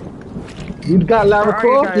 You got lava Where are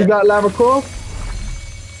you core? guys? You got lava core?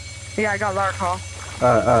 Yeah, I got Lara call.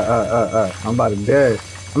 I'm about to dead.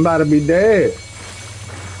 I'm about to be dead.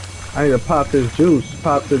 I need to pop this juice.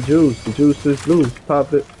 Pop the juice. The juice is loose.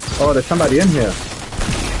 Pop it. Oh, there's somebody in here.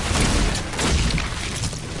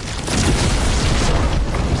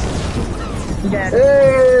 Dead.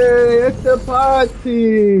 Hey, it's a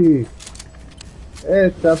party.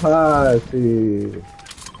 It's a party.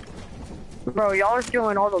 Bro, y'all are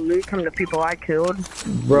stealing all the loot from the people I killed.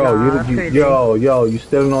 Bro, Nah, that's crazy. yo, you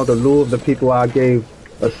still know the loot of the people I gave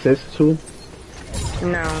assist to?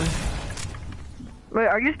 No. Wait,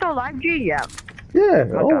 are you still alive, G? Yeah. Yeah,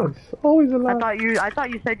 Okay. always alive. I thought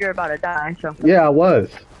you said you're about to die, so. Yeah, I was.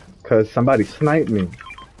 Cause somebody sniped me.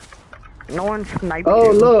 No one sniped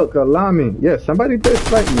Oh, you. look, allow me. Yeah, somebody did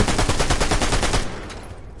snipe me.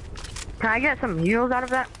 Can I get some heals out of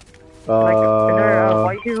that? Like, is there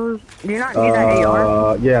white heals? Do you not need that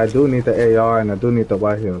AR? Yeah, I do need the AR and I do need the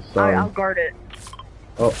white heels. Sorry. I'll guard it.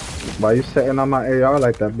 Oh, why you setting on my AR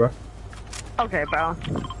like that, bro? Okay, bro.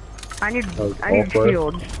 I need awkward.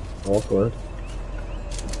 shields. Awkward.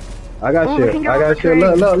 I got Oh, you. we can get I on got the you.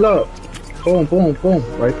 train. Look. Boom.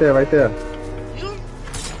 Right there. You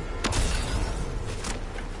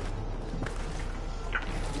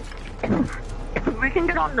We can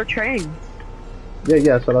get on the train. Yeah,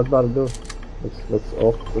 that's what I was about to do. That's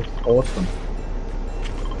awesome.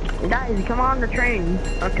 Guys, come on the train.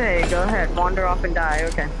 Okay, go ahead. Wander off and die.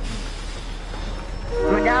 Okay.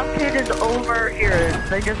 My gas kid is over here.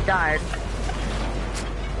 They just died.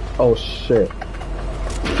 Oh shit.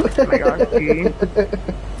 Oh my gosh, G.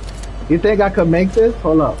 You think I could make this?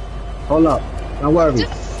 Hold up. Don't worry.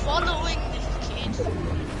 just following this kid.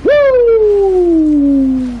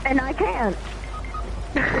 Woo! And I can't.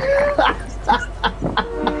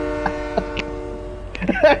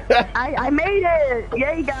 I made it!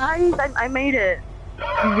 Yay, guys! I made it.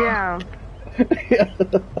 Yeah.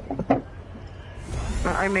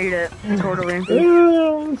 I made it. Totally.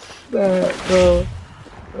 Oh, snap, bro.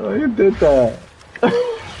 Oh, you did that.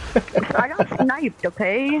 I got sniped,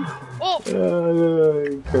 okay? Oh,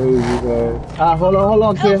 You crazy, man. Hold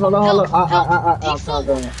on, kid. Hold on. Default.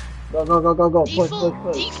 Go. Push.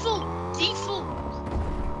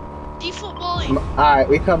 Default boy. Alright,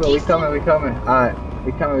 we coming. Alright, we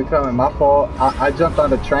coming. My fault. I jumped on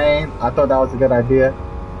the train. I thought that was a good idea.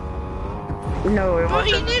 No, it Bro,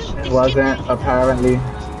 he wasn't. didn't. It wasn't, apparently.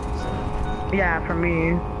 Yeah, for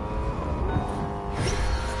me.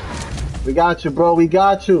 We got you, bro. We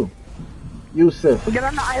got you. Yusuf. Get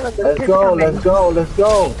on the island. There's Let's kids go. coming. Let's go. Let's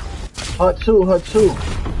go. Hut 2. Hut 2.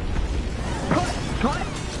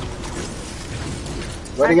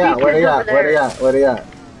 Where they at? Where they at? Where they at? Where they at?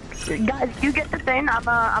 Guys, you get the thing.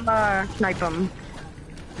 I'm snipe them.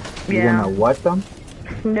 You Yeah. gonna what them?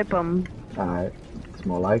 Snip them. Alright. It's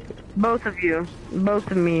more like it. Both of you.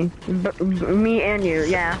 Both of me. Me and you.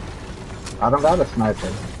 Yeah. I don't got a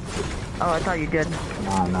sniper. Oh, I thought you did.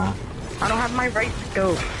 Nah. I don't have my right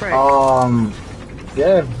scope. Frick.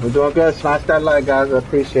 Yeah, we're doing good. Smash that like, guys. I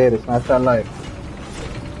appreciate it. Smash that like.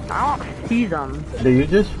 I don't see them. Did you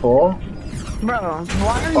just fall? Bro,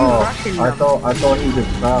 why are you rushing them? I thought he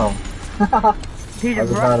just fell. He's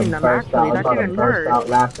just rushing them, actually. That's even worse. Out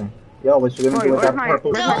laughing. Yo, what you gonna do with that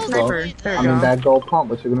purple where's my pump, sniper? bro? There I you mean, go. that gold pump.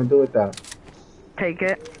 What you gonna do with that? Take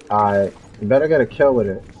it. Alright, you better get a kill with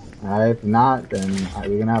it. Alright, if not, then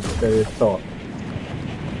we're gonna have to serious talk.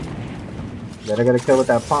 Better get a kill with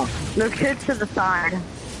that pump. There's kids to the side.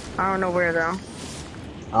 I don't know where though.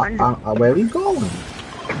 Where we going?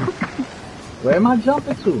 Where am I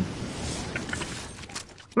jumping to?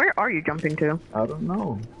 Where are you jumping to? I don't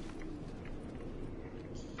know.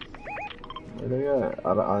 Where they at?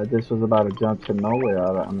 I just was about to jump to nowhere.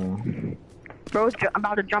 I mean... Bro's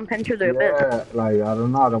about to jump into the abyss. Yeah, like, I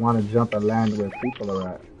don't know. I don't want to jump and land where people are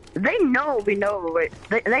at. They know we know.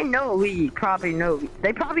 They know we probably know.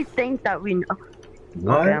 They probably think that we know.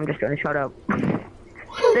 What? Okay, I'm just gonna shut up.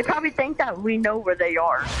 They probably think that we know where they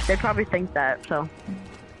are. They probably think that, so.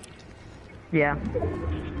 Yeah.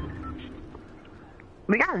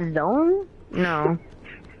 We got a zone? No.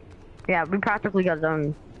 Yeah, we practically got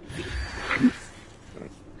zone.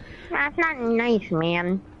 That's not nice,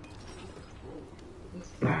 man.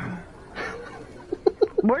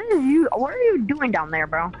 What are you doing down there,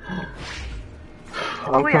 bro?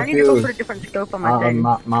 I'm wait, confused. I need to go put a different scope on my thing.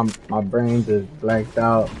 My brain just blanked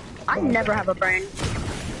out. I never have a brain.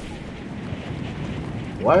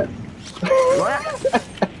 What? What?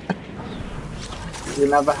 You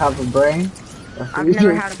never have a brain? I've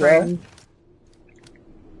never had a brain.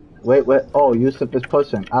 Wait. Oh, Yusuf is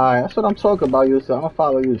pushing. Alright, that's what I'm talking about, Yusuf. I'm gonna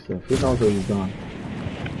follow Yusuf. He knows what he's doing.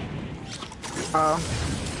 Oh.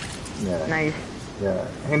 Yeah. Nice. Yeah.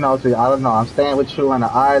 He knows me. I don't know. I'm staying with you on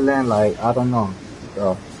the island. Like, I don't know.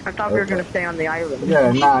 So. I thought we were gonna stay on the island.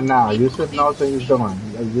 Yeah, nah. Yusuf knows what he's doing.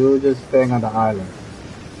 You just staying on the island.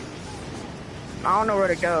 I don't know where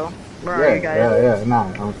to go. Where are you guys? Yeah.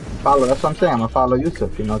 Nah. Follow. That's what I'm saying. I'm gonna follow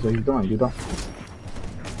Yusuf. He knows what he's doing. You don't.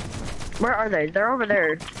 Where are they? They're over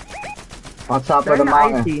there. On top They're of the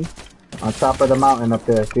mountain. icy. On top of the mountain up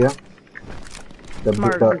there. See ya?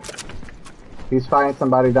 He's fighting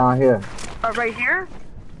somebody down here. Oh, right here?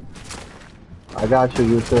 I got you,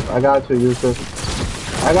 Yusuf. I got you, Yusuf.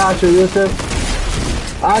 I got you, Yusuf.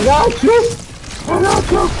 I got you. I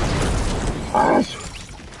got you. I got you.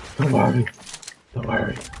 Don't worry. Don't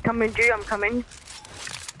worry. Coming, G. I'm coming.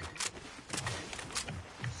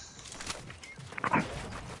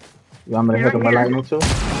 You want me to hit him with lightning too?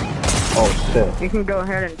 Oh shit. You can go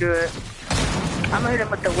ahead and do it. I'm gonna hit him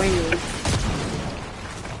with the wings.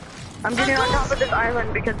 I'm getting on top of this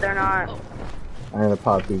island because they're not. I'm gonna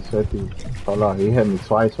pop these 50s. Hold on, he hit me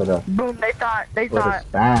twice with a. Boom! They thought. With a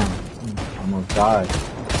spam. Almost died.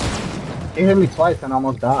 He hit me twice and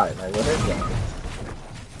almost died. Like, what is that?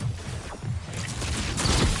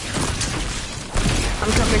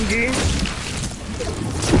 I'm coming, G.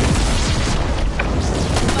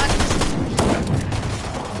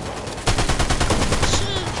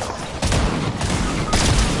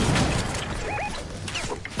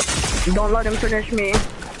 Don't let him finish me.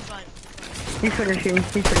 Fine. He's finishing.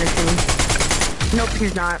 Nope,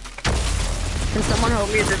 he's not. Can someone help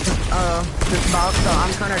me with this box? So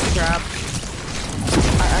I'm kind of trapped.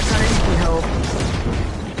 I kind of need some help.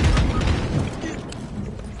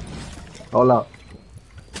 Hold up.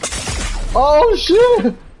 Oh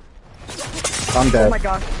shit! I'm dead. Oh my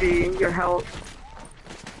gosh, G, your help.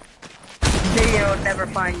 Video will never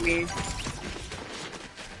find me.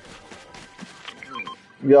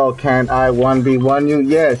 Yo, can I 1v1 you?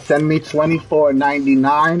 Yeah, send me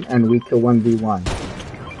 $24.99 and we can 1v1.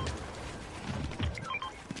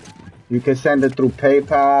 You can send it through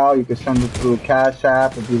PayPal, you can send it through Cash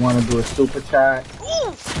App if you want to do a super chat.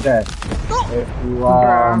 Yeah. If you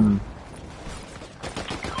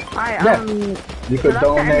you could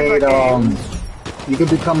donate, you could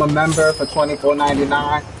become a member for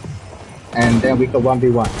 $24.99 and then we could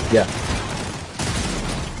 1v1. Yeah.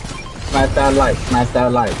 Smash that like, smash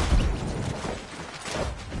that like.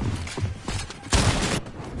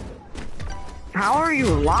 How are you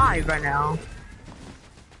alive right now?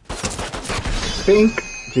 Think.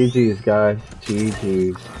 GG's, guys.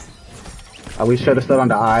 GG's. We should have stood on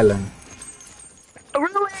the island. Oh,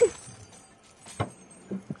 really?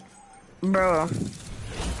 Bro.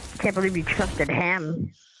 Can't believe you trusted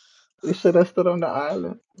him. We should have stood on the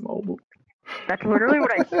island. Mobile. That's literally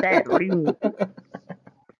what I said. What do you mean?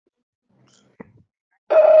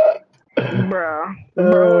 Bro.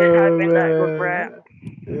 Bro is having that regret.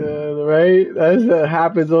 Yeah, right? It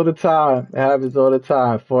happens all the time. It happens all the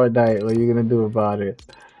time. Fortnite, what are you gonna do about it?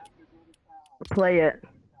 Play it.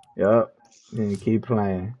 Yup. And keep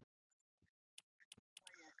playing.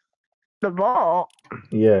 The vault?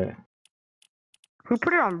 Yeah. Who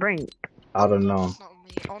put it on brink? I don't God, know. it's not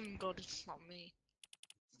me. On God, it's not me.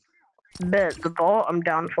 Bet the vault I'm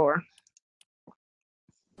down for.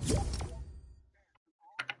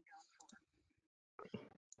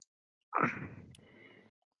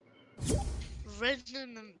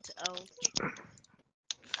 Redmond L.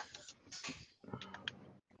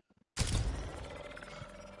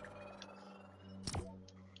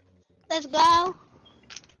 Let's go.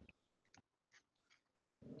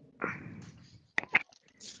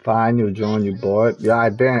 Fine, you join, you bored. Yeah, I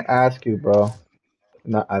didn't ask you, bro.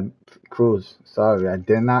 No, Cruz, sorry, I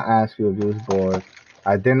did not ask you if you was bored.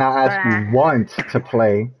 I did not ask you once to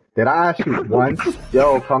play. Did I ask you once?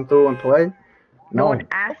 Yo, come through and play? No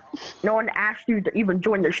No. one asked you to even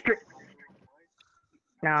join the stream.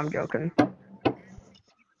 Nah, I'm joking.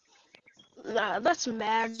 Nah, that's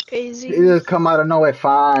mad crazy. You just come out of nowhere,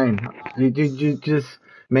 fine. You just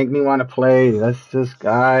make me want to play. That's this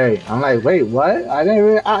guy. I'm like, wait, what? I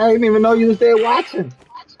didn't even know you was there watching.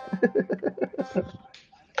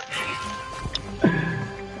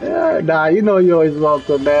 Yeah, nah, you know you always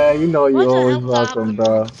welcome, man. You know you What the always hell welcome, happened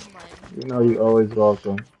bro. to mine? You know you always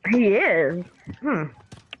welcome. He is.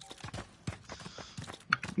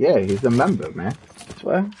 Yeah, he's a member, man. That's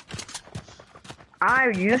why. I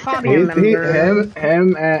used to be a member.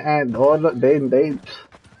 Him and all they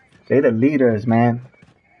the leaders, man.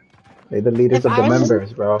 They the leaders of the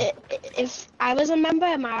members, bro. If I was a member,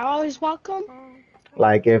 am I always welcome?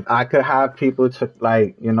 Like if I could have people to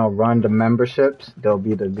run the memberships, they'll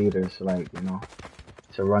be the leaders, like,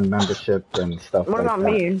 to run membership and stuff What like about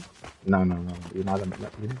that. me? No, you're not a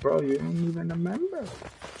bro. You ain't even a member.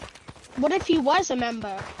 What if he was a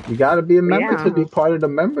member? You gotta be a member to be part of the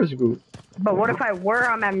members group. But what if I were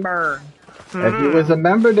a member? If you was a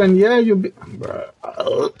member, then yeah, you'll be. Bro,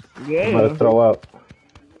 Yeah. I'm gonna throw up.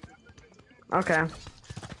 Okay.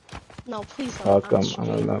 No, please don't. Welcome. I'm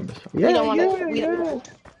a member. Yeah,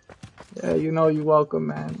 yeah. You know you welcome,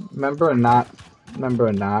 man. Member or not.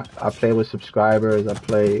 I play with subscribers. I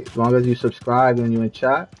play as long as you subscribe and you in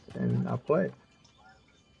chat, and I play.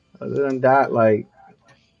 Other than that, like,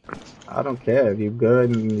 I don't care if you're good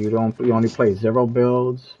and you only play 0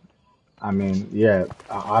 builds. I mean, yeah,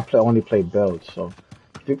 I only play builds. So,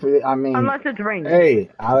 I mean, unless it's ranked. Hey,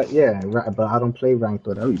 but I don't play ranked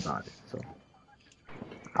with everybody. So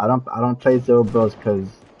I don't play 0 builds because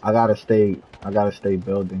I gotta stay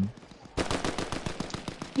building.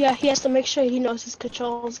 Yeah, he has to make sure he knows his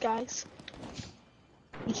controls, guys.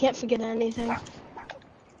 He can't forget anything.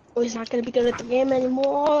 Or he's not gonna be good at the game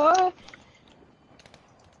anymore.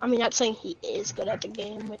 I mean, not saying he is good at the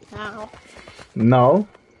game right now. No,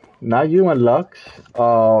 not you and Lux.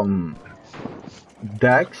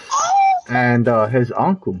 Dex and his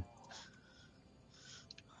uncle.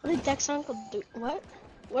 What did Dex uncle do? What?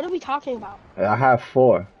 What are we talking about? I have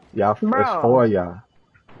 4. Y'all, it's 4 y'all.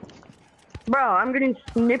 Bro, I'm getting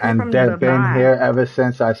snipped and from the they've been back. here ever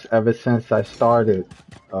since I started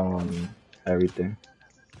everything.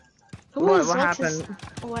 What happened?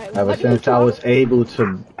 Ever since I was able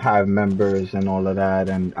to have members and all of that,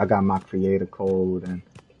 and I got my creator code and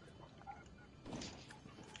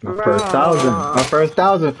my first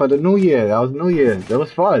thousand for the New Year. That was New Year's. It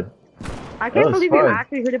was fun. I can't believe you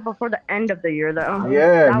actually hit it before the end of the year, though.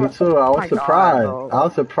 Yeah, me too. I was surprised. I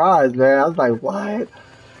was surprised, man. I was like, what?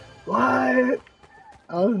 I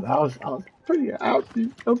was pretty happy.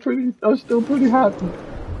 I was still pretty happy.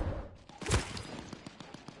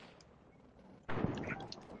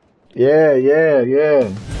 Yeah.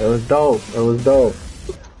 It was dope.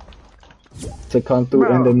 To come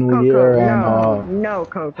through in the new year and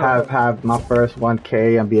have my first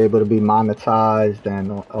 1K and be able to be monetized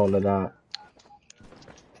and all of that.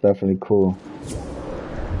 It's definitely cool.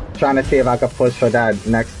 Trying to see if I could push for that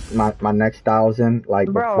my next 1,000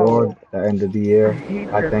 before the end of the year.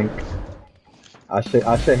 I think I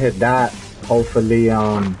should hit that hopefully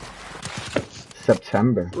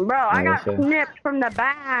September. Bro, I got snipped from the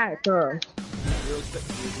back.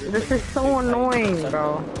 This is so annoying,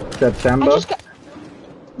 bro. I September. just got.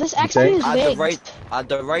 This actually is At vague.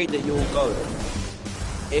 the rate that you're going,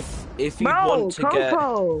 if you'd Bro, want to get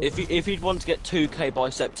Coco. if you'd want to get 2K by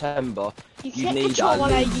September, You you can't need control at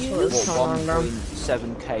what I least use. what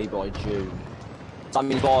 1.7K by June. So, I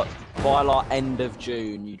mean, by like end of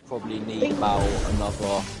June, you'd probably need about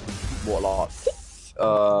another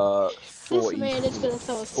This man is gonna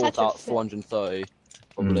throw such a fit. 430,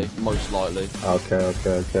 probably most likely. Okay.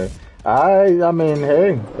 I mean,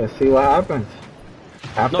 hey, let's see what happens.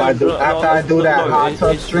 After I do that hot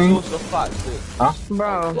tub stream. It's also the fact that, Huh?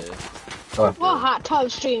 Bro. What hot tub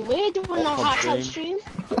stream? We ain't doing no hot tub stream.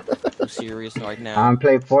 I'm serious right now. I'm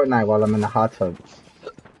playing Fortnite while I'm in the hot tub.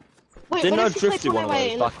 Wait, Didn't what I if you play drifted one of Fortnite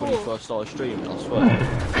those in the back when you pool? first started streaming? I swear.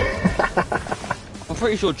 I'm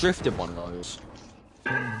pretty sure drifted one of those.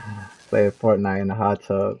 Playing Fortnite in the hot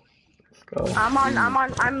tub. Let's go.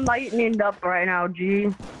 I'm lightening up right now, G.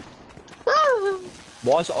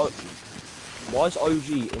 Why is OG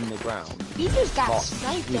in the ground? You just got Oh,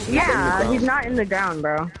 sniped. he's- in Yeah. the Yeah, ground. he's not in the ground,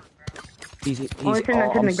 bro. He's Only thing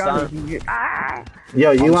that's in the ground stand- is you. Ah!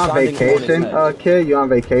 Yo, you I'm on standing on his vacation, head. kid? You on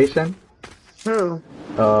vacation? Who?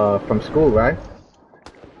 From school, right?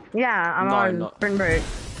 Yeah, I'm No, on not- spring break.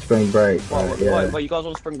 Spring break. Yeah. Wait, you guys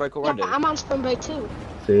on spring break Yeah, already? but I'm on spring break too.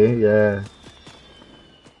 See, yeah.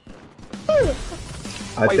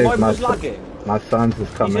 I Wait, think mine my was lagging. my son's is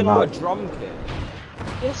He's coming in up. a drum kit.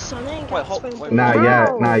 Your son ain't Wait, got hold- spring wait, break. Not Bro.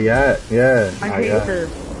 yet. Yeah, I not hate yet. this.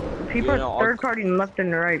 People You know, are third party left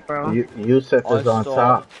and right, bro. Yusuf is on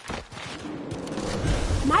top.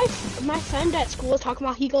 My friend at school was talking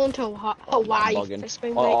about he going to Hawaii Bugging. for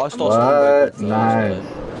spring I break. started spring break What? on Nice.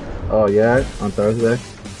 Thursday. Oh yeah, on Thursday.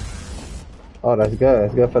 Oh, that's good.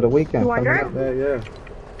 That's good for the weekend. Coming 200? up there, yeah.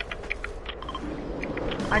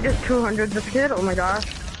 I just 200 this kid. Oh my gosh.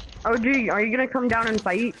 Oh, gee, are you gonna come down and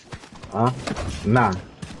fight? Huh? Nah.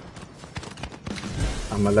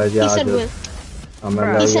 I'ma let He y'all said, just. I'ma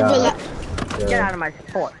Bruh. let he said, y'all. Get Yeah. out of my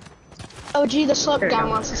sport. oh gee, the slurp There you guy go.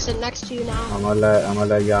 wants to sit next to you now. I'ma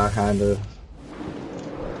let y'all handle.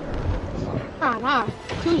 Nah,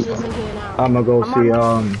 Cruz isn't here now. I'ma go I'm see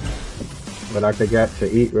on- what I could get to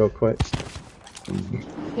eat real quick. You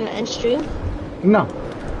gonna end stream? No.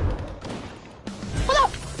 What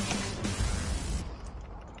up?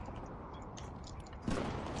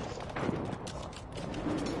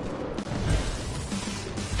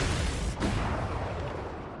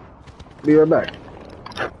 Be right back.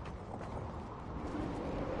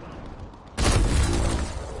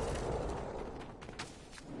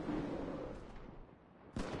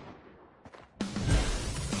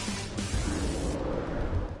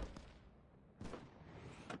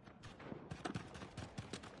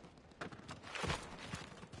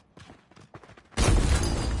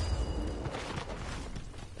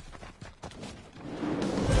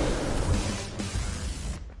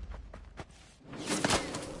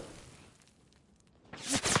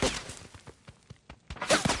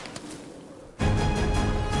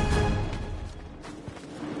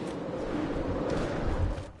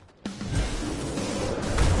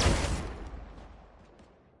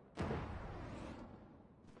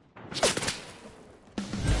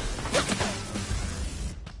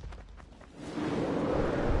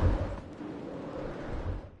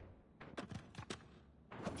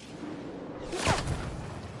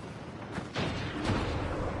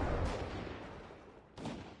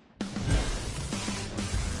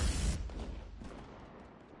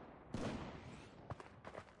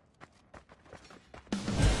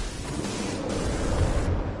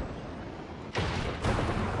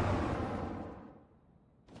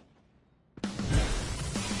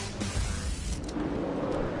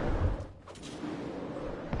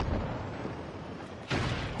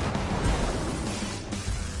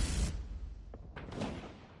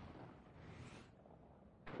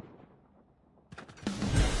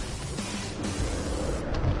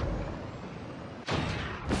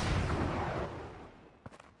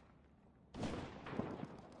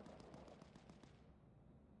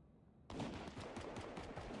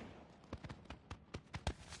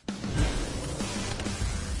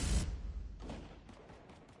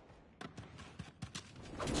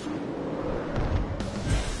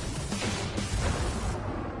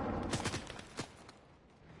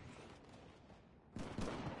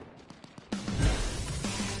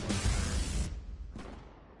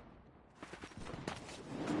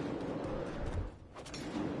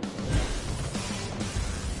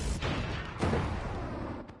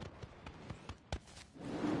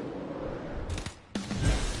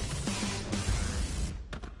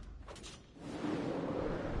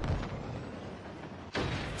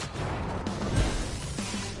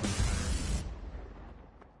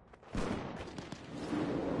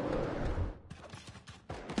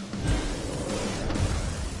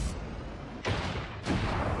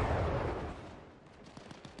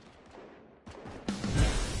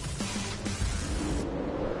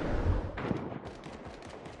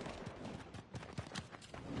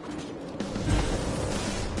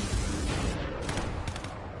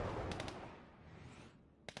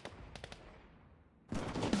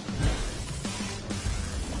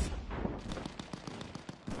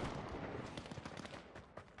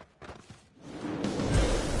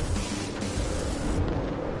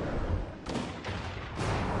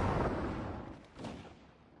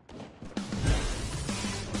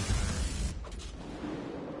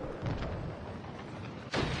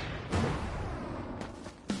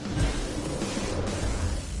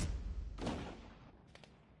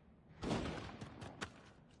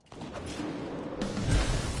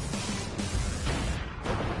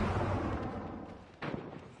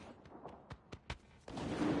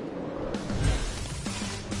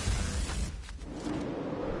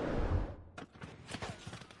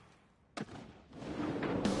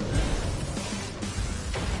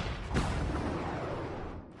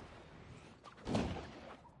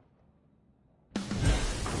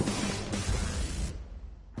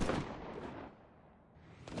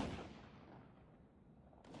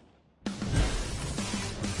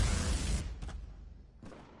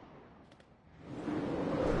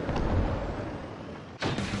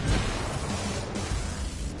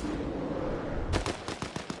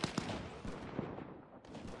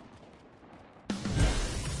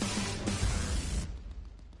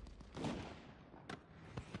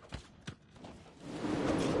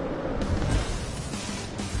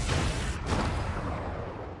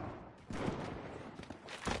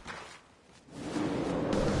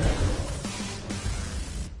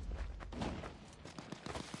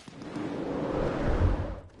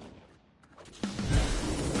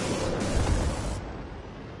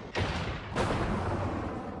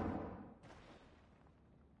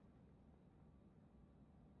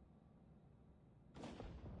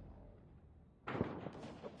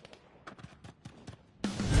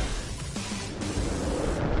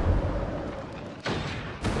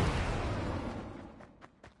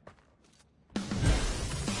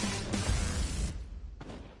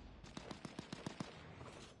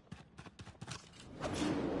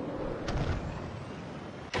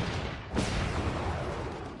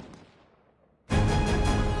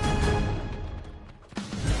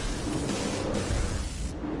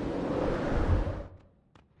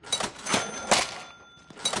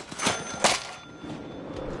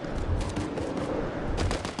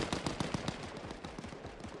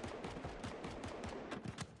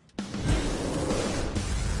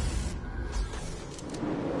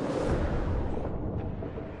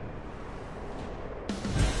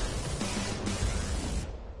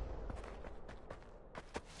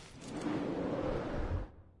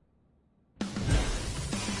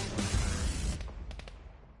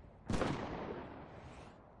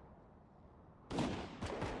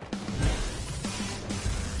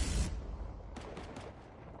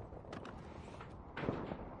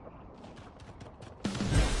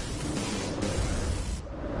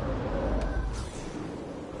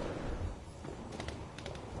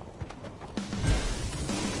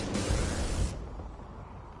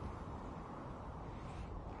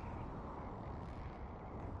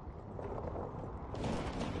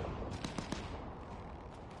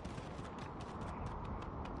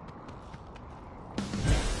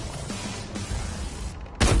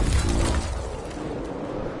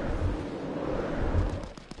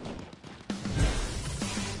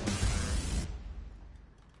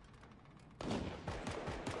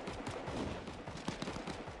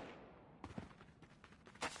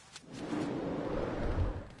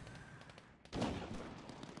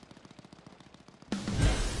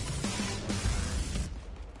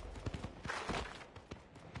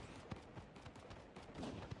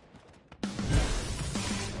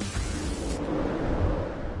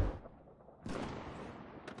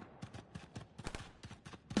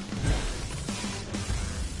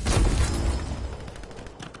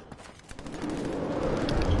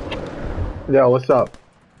 Yo, what's up?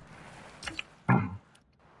 And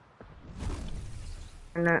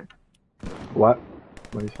that. What?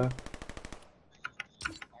 What you say?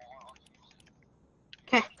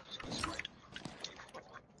 Okay.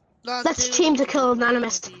 Let's team to kill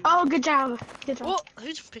Anonymous. Oh, good job. Good job. What?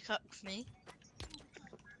 Who's pick up me?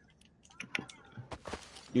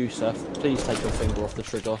 Yusuf, please take your finger off the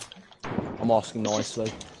trigger. I'm asking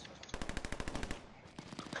nicely.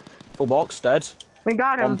 Full box, dead. We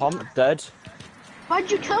got One him. pump, dead. Why'd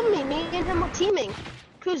you kill me? Me and him are teaming.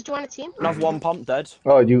 Cruz, do you want a team? Another one pump, dead.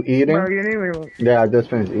 Oh, you eating? Bro, you didn't even... Yeah, I just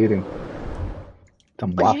finished eating.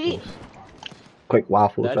 Some What'd you waffles. Quick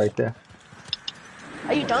waffles Dead. right there.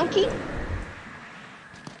 Are you donkey?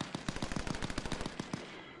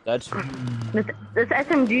 Dead. This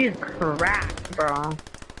SMG is crap, bro.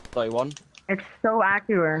 31. It's so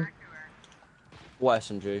accurate. What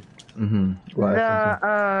SMG? What?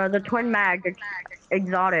 The twin mag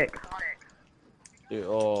exotic. Dude,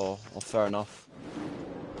 oh, fair enough.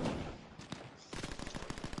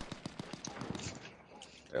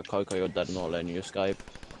 Yeah, Coco, you're dead. I'm not letting you escape.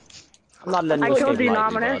 I'm not letting you I escape killed the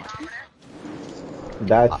lightly, anonymous. bud.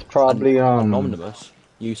 That's probably Anonymous.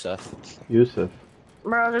 Yusuf. Yusuf.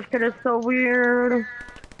 Bro, this kid is so weird.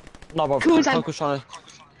 No, bro. Who's that? Coco's trying to.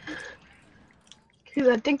 Cruz,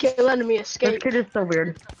 I think you're letting me This escape. kid is so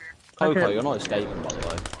weird. Coco, Okay. you're not escaping, by the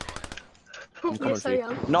way. I'm coming Yes, for I you.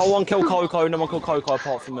 am. No one killed Coco. No one killed Coco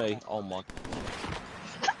apart from me. Oh my.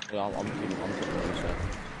 Yeah, I'm killing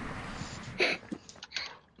Yusuf.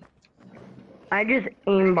 I just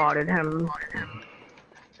aimbotted him.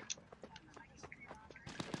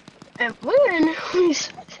 And when?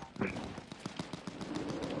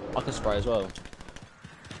 I can spray as well.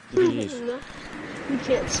 GG's. No, you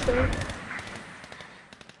can't spray.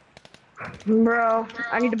 Bro,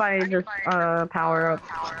 I need to buy this power up.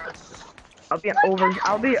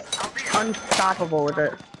 I'll be unstoppable with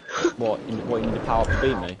it. What you need to power up to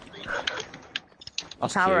beat me?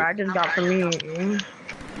 That's Power I cute. just got from me.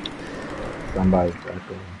 Somebody's back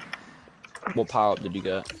there. What power up did you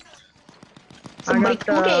get? Somebody,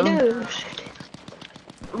 got the- okay,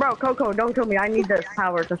 no. Bro, Coco, don't kill me. I need this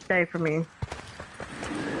power to stay for me.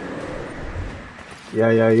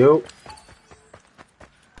 Yeah, you.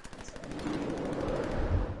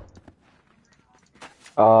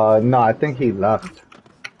 No, I think he left.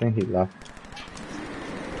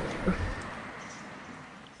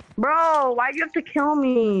 Bro, why'd you have to kill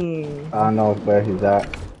me? I don't know where he's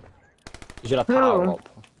at. You should have power Who? up.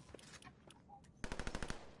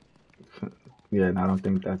 Yeah, and I don't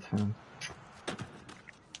think that's him.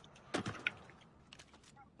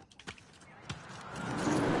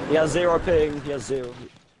 He has 0 ping. He has 0.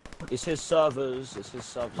 It's his servers.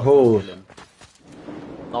 Who?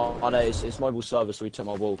 No, I know it's mobile servers, so he took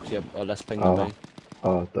my wall because he had less ping Oh. than me.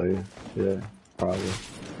 Oh, I thought you. Yeah, probably.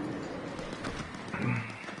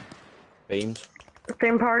 Beamed.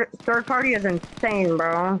 Third party is insane,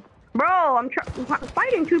 bro. Bro, I'm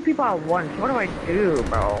fighting 2 people at once. What do I do,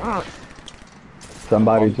 bro? Oh,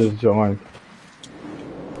 Somebody just joined.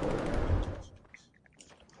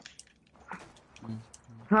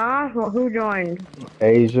 huh? Who joined?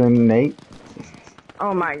 Asian Nate.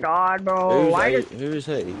 Oh my god, bro. Who is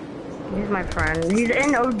he? He's my friend. He's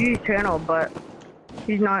in OG's channel, but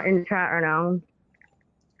he's not in chat right now.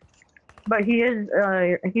 But he is,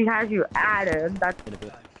 he has you added. That's... In a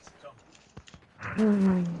bit.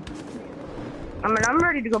 I mean, I'm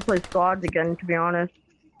ready to go play squads again, to be honest.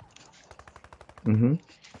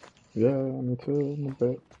 Yeah, me too, in a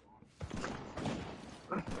bit.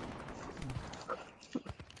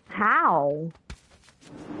 How?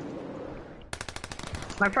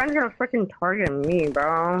 My friend's gonna freaking target me,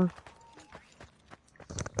 bro.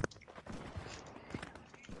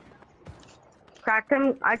 Cracked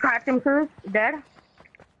him. I cracked him, Cruz. Dead.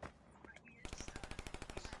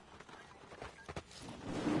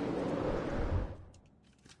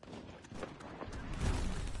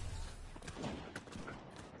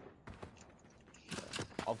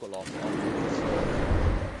 I've got laugh.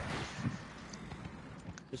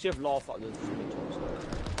 Does he have laugh at the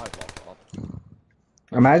I've laugh up.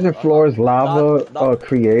 Imagine Floor's Lava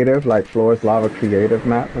creative, like Floor's Lava creative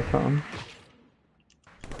map or something.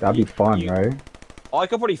 That'd be fun, right? I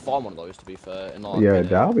could probably find one of those, to be fair. In like a Yeah, minute.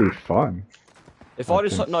 that'd be fun. If I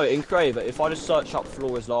just no in Crave, if I just search up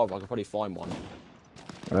floor is lava, I could probably find one.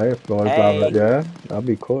 Right? Floor's Hey. Lava, yeah, that'd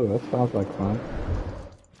be cool. That sounds like fun.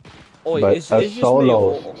 Oh, But is just me, or,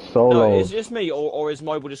 no, solos. is it just me, or is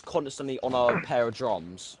mobile just constantly on a pair of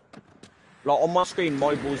drums? Like on my screen,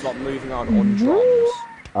 mobile's like moving around on drums.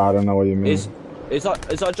 I don't know what you mean. Is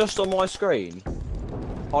that just on my screen?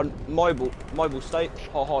 On mobile, stay.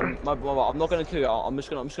 Hold on, mobile. I'm not gonna kill you. I'm just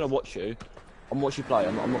gonna watch you. I'm gonna watch you play.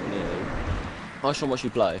 I'm not gonna hit you. I just wanna watch you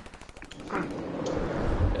play.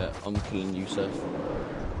 Yeah, I'm killing Yusuf.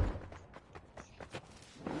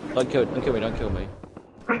 Don't kill me. Don't kill me.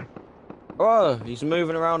 Oh, he's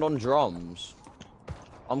moving around on drums.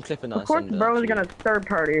 I'm clipping that. Of course, bro is gonna third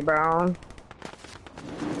party, bro. I'm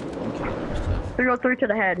killing Yusuf. 303 to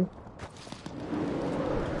the head.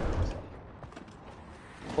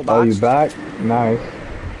 Oh, you back? Nice.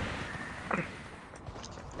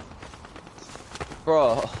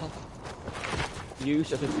 Bro,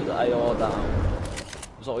 Yusuf has put the AR down.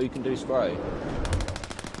 Is that all you can do, spray?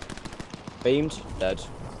 Beamed, dead.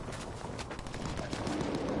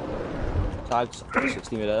 Tags,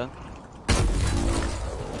 60 midair.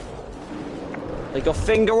 Take your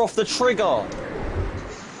finger off the trigger!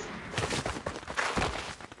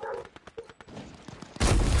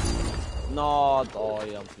 No, oh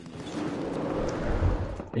yeah, I'm finished.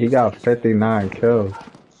 He got 59 kills.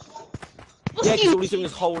 Yeah, because all he's doing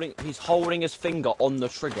is holding his finger on the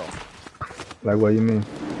trigger. Like, what do you mean?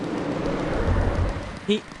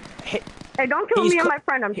 Hey, don't kill me and my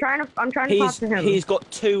friend. I'm trying to talk to him. He's got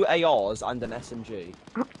 2 ARs and an SMG.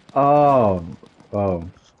 Oh. Oh.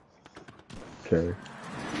 Okay.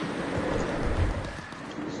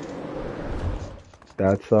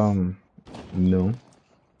 That's, new.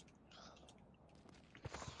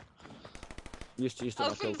 Used to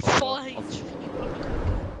I've kill been fine.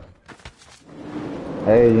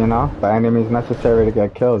 Hey, you know, by any means necessary to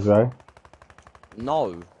get kills, right?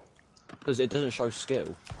 No. Because it doesn't show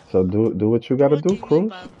skill. So do what you gotta What do, do you mean, Cruz.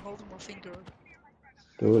 man? Holding my finger.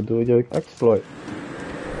 Do your exploit.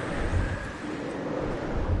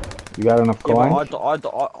 You got enough Yeah, coins? but I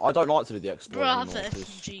don't like to do the exploit Bro, I have anymore, the 'cause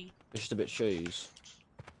FMG. it's just a bit cheese.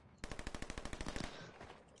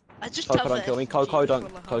 I just Coco, have don't the kill me. FMG, Coco, that's don't. all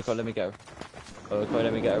I have. Coco, let me go. Coco,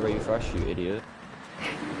 let me get a refresh, you idiot.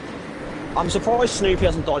 I'm surprised Snoopy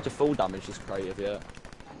hasn't died to full damage this creative yet.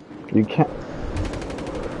 You can't.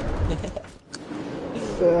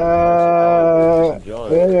 Yeah,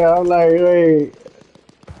 I'm like, wait.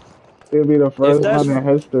 It'll be the first one in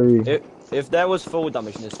history. If there was full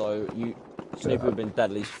damage in this though, Snoopy would have been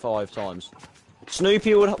dead at least 5 times.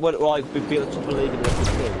 Snoopy would like be at the top of the league in the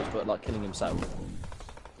kills, but like killing himself.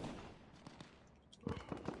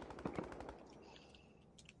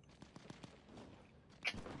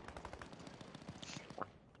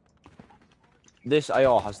 This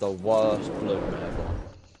AR has the worst bloom ever.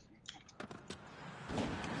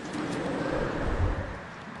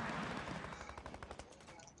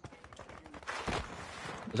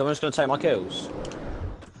 Is someone just gonna take my kills?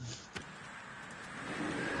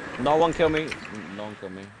 No one kill me. No one kill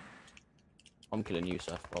me. I'm killing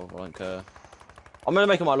Yusuf, bro. I don't care. I'm gonna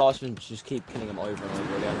make it my last one. Just keep killing him over and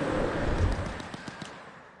over again.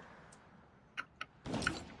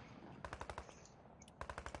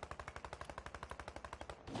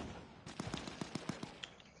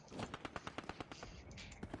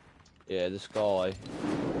 Yeah, this guy.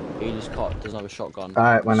 He just doesn't have a shotgun.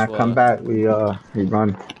 Alright, when I come back, we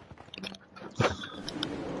run.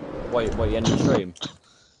 Wait, you end the stream?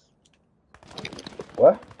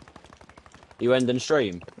 What? You end the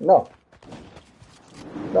stream? No.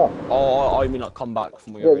 No. Oh, I mean like come back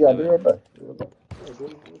from where you're Yeah, be right back.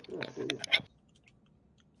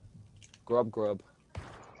 Grub.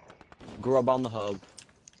 Grub on the hub.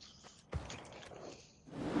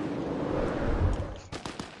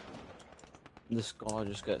 This guy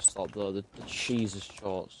just gets stopped though, the cheesiest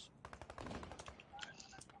shots.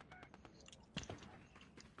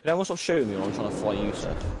 Can anyone stop shooting me while I'm trying to fight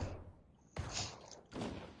Yusuf?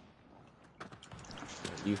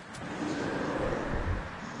 You.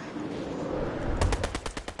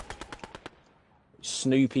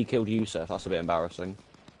 Snoopy killed Yusuf, that's a bit embarrassing.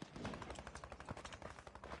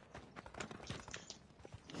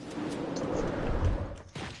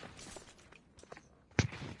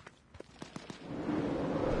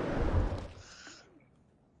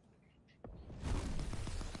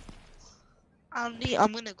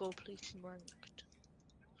 I'm gonna go play some ranked.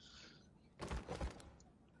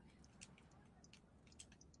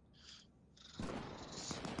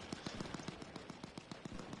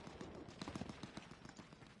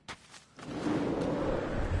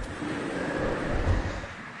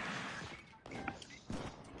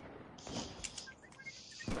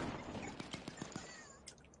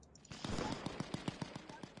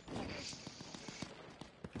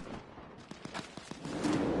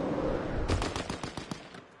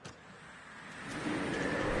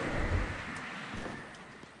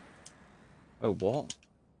 Oh, what?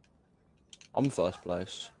 I'm first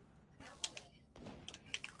place.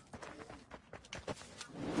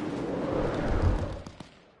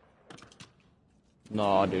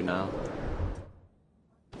 No, I do now.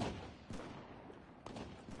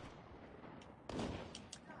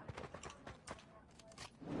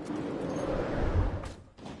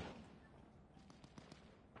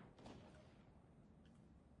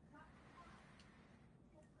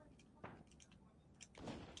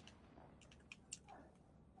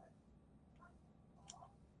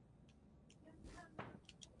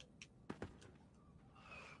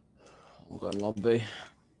 I'll go in lobby.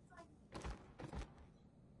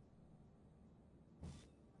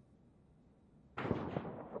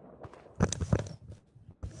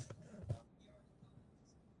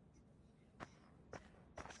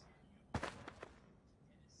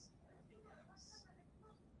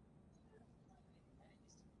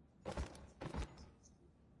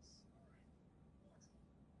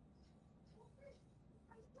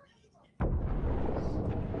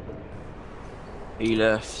 He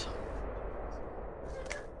left.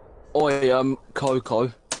 Oi,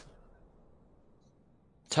 Coco.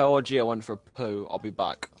 Tell RG I went for a poo. I'll be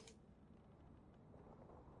back.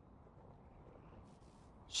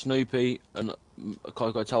 Snoopy and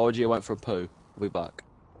Coco, tell RG I went for a poo. I'll be back.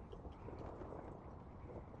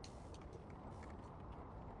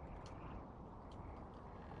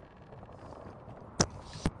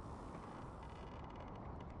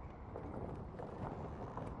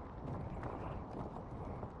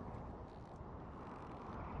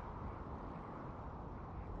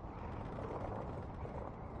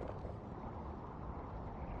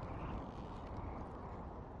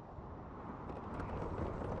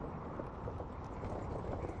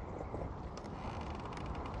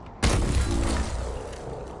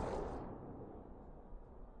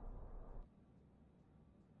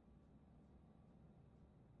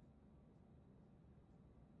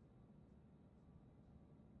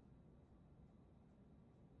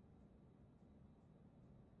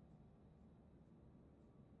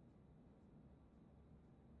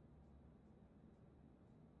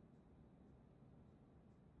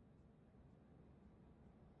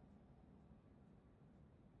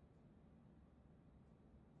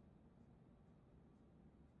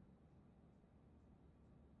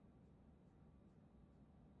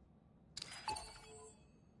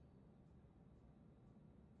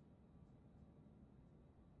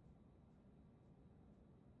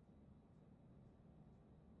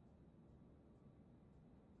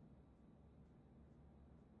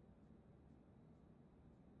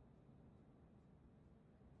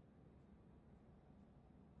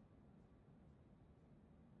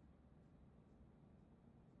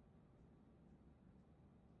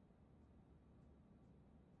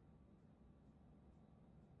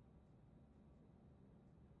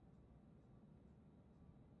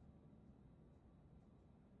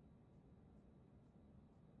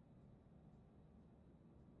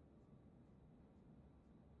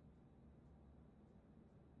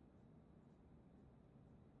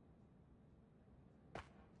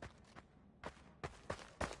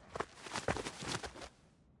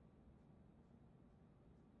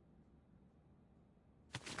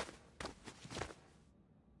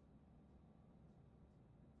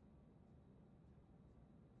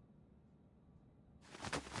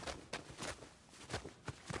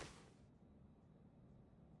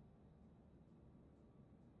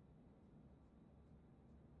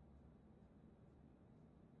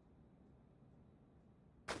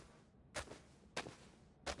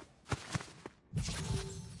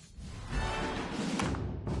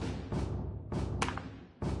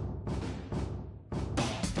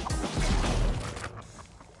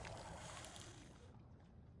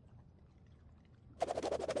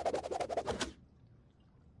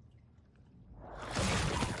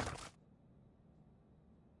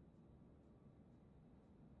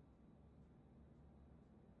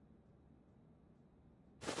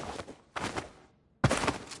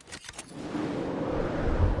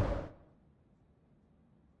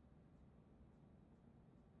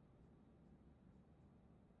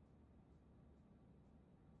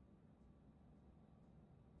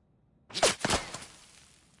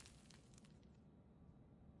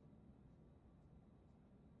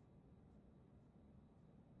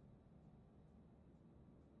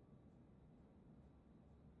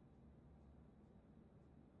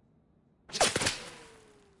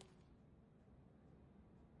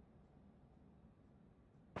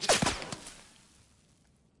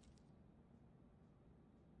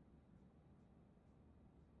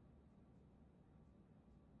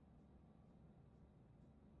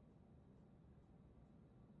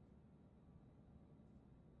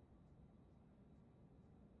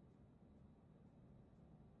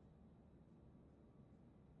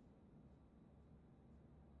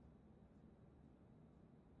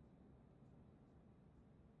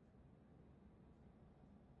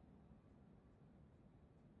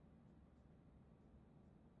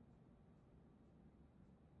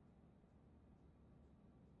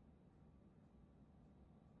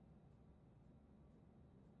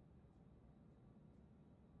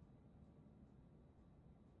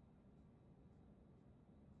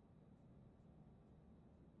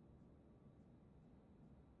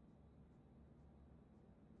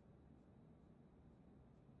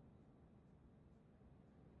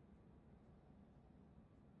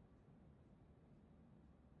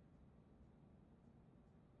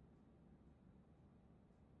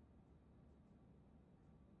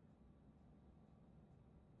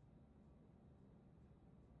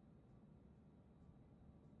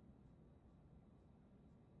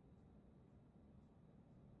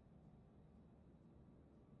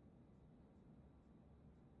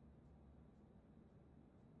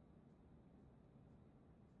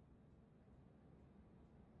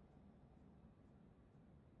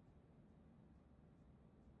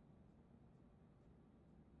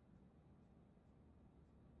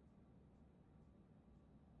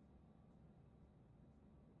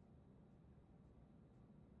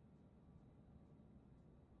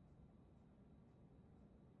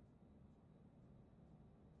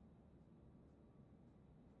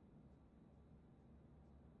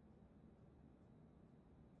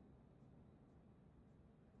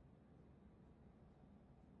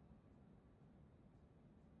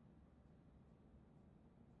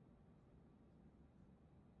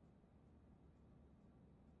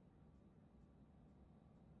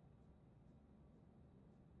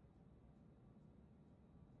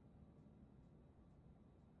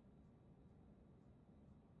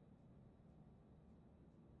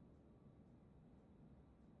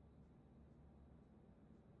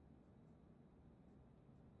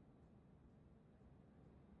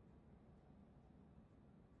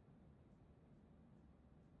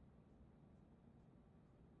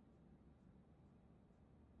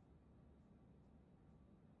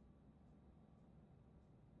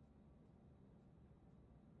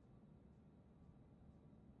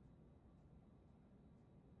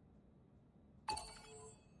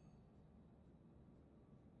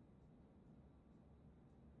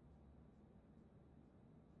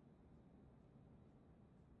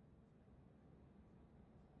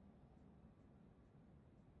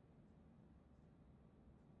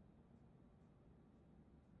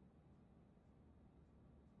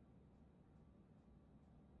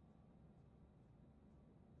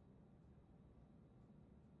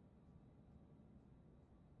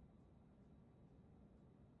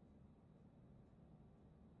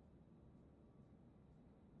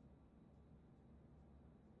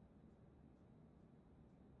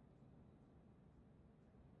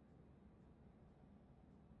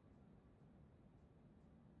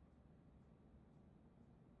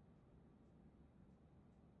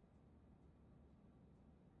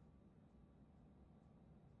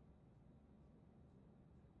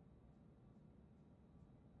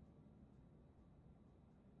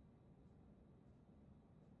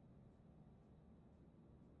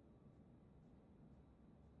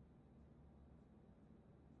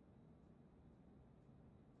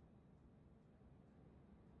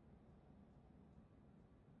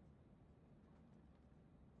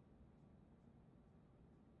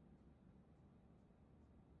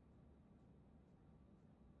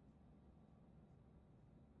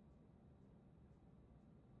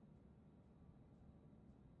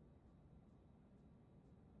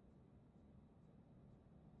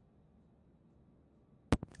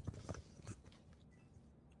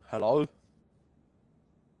 Hello?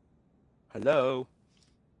 Hello?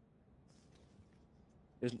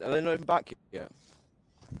 Are they not even back yet?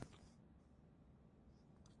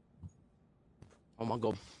 Oh my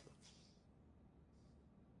god.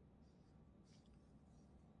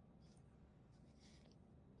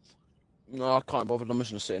 No, I can't bother. I'm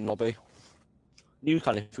just gonna sit in lobby. You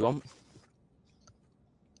can if you want.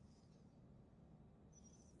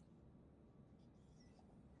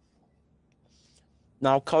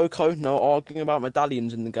 Now, Coco, no arguing about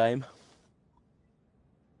medallions in the game.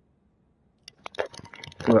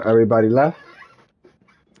 Well, everybody left?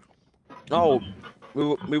 Oh,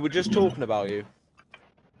 we were just talking about you.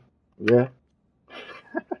 Yeah.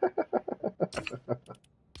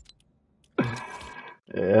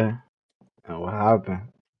 Yeah. And what happened?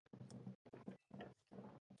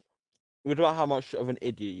 We were about how much of an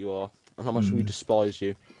idiot you are and how much we despise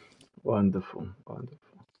you. Wonderful. Wonderful.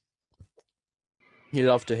 You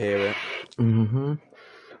love to hear it. Mm-hmm.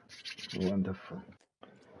 Wonderful.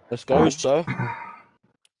 Let's go, sir.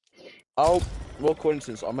 Oh, what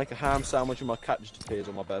coincidence. I'll make a ham sandwich and my cat just appears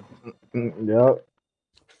on my bed. Yep.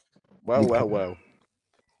 Well, well, well.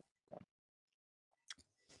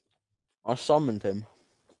 I summoned him.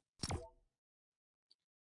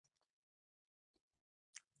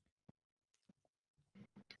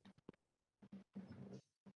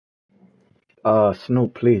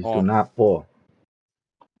 Snoop, please do not pour.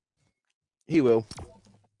 He will.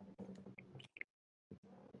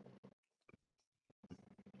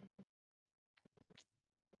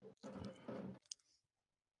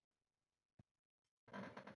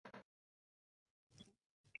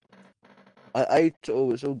 I ate it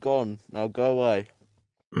all, it's all gone. Now go away.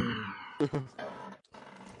 It's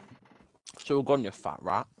all gone, you fat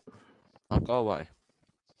rat. Now go away.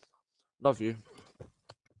 Love you.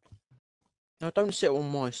 Now don't sit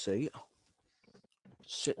on my seat.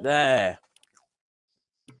 Sit there.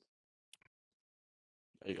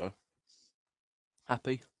 There you go.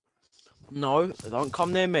 Happy? No, don't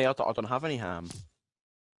come near me. I don't have any ham.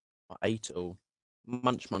 I ate it all.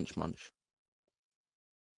 Munch, munch, munch.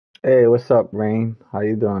 Hey, what's up, Rain? How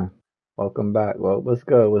you doing? Welcome back. Well, what's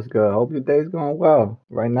good? What's good? Hope your day's going well.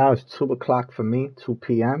 Right now it's 2 o'clock for me, 2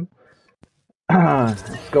 p.m.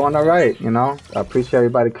 It's going all right, you know. I appreciate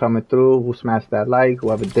everybody coming through, who smashed that like,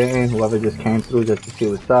 whoever didn't, whoever just came through just to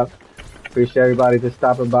see what's up. Appreciate everybody just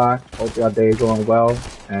stopping by. Hope your day is going well,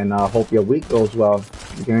 and hope your week goes well.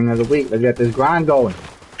 Beginning of the week, let's get this grind going.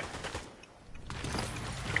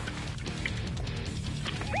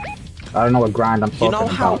 I don't know what grind I'm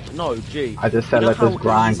talking about. No, G. I just said let this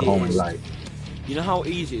grind going, like. You know how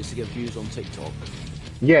easy it is to get views on TikTok?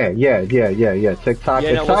 Yeah. TikTok. Yeah,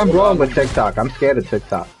 There's something wrong with TikTok. I'm scared of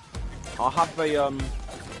TikTok. I have a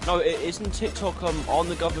No, isn't TikTok on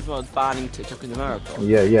the government banning TikTok in America?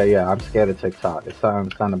 Yeah. I'm scared of TikTok. It's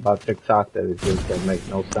something about TikTok that it just doesn't make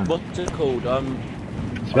no sense. What's it called?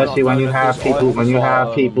 Especially when you have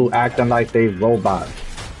people acting like they robots.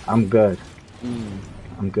 I'm good.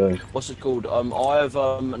 I'm good. What's it called? I have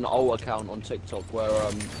an old account on TikTok where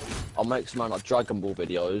I make some like Dragon Ball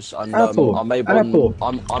videos, and I made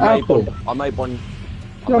one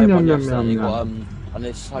yesterday, and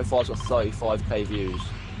it's so far it's got 35k views.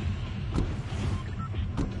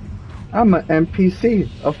 I'm an NPC,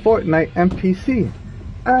 a Fortnite NPC.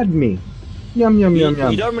 Add me. Yum. You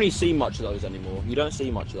don't really see much of those anymore. You don't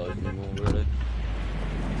see much of those anymore, really.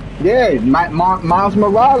 Yeah, Miles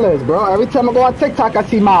Morales, bro. Every time I go on TikTok, I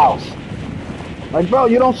see Miles. Like, bro,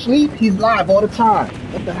 you don't sleep? He's live all the time.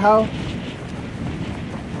 What the hell?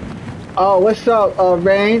 Oh, what's up,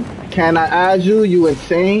 Rain? Can I add you? You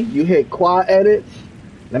insane? You hit quad edits?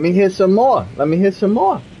 Let me hear some more.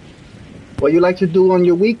 What you like to do on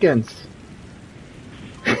your weekends?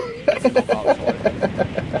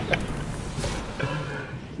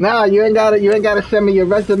 Nah, you ain't gotta send me your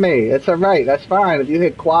resume. It's alright. That's fine. If you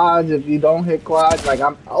hit quads, if you don't hit quads, like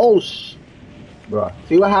bro.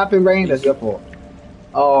 See what happened, Rain? That's your fault.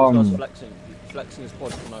 Flexing his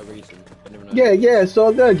pod for no reason. Yeah, it's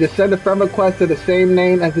all good. Just send a friend request to the same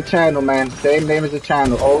name as the channel, man. Same name as the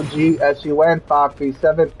channel.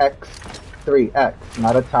 ogsun537x3.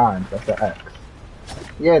 Not a time. That's an X.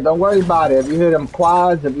 Yeah, don't worry about it. If you hit them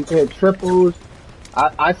quads, if you can hit triples.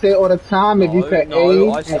 I say all the time, if you can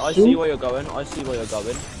aim and shoot. I see where you're going.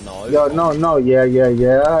 No. Yo, no. Yeah.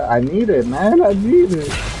 I need it, man. I need it.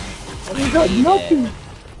 I got nothing.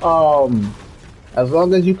 As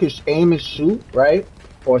long as you can aim and shoot, right?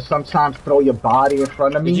 Or sometimes throw your body in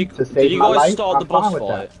front of me to save my life. I'm fine with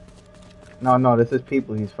that. No. This is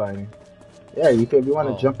people he's fighting. Yeah, if you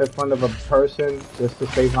want to jump in front of a person just to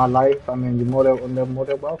save my life, I mean, they're more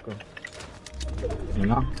than welcome. You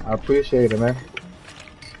know, I appreciate it, man.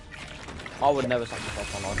 I would never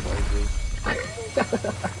sacrifice my life for OG.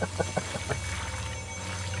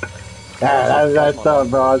 Yeah, that's up,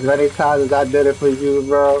 bro. As many times as I did it for you,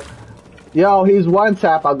 bro. Yo, he's one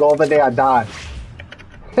tap. I go over there, I die.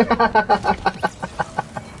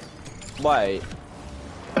 Wait,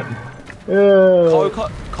 Yeah.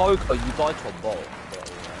 Coco, you died to a bot.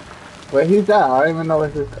 Where he's at? I don't even know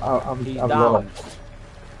if it's. He's I'm down. lost.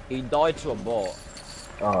 He died to a bot.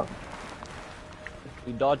 Oh.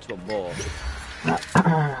 He died to a bot.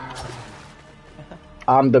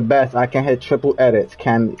 I'm the best. I can hit triple edits.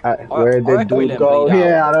 Where did reckon we dude let him go? bleed out.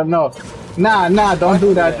 Yeah, I don't know. Nah, don't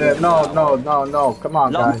do that. let him Then. No, bleed no. Come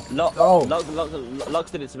on, guys. No.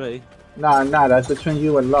 Lux did it to me. Nah, that's between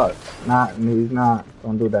you and Lux. He's not.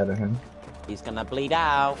 Don't do that to him. He's gonna bleed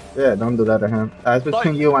out. Yeah, don't do that to him. That's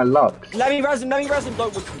between you and Lux. Let me res him, don't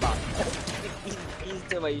wish him back. He's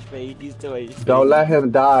 2 HP, he's 2 HP. Don't let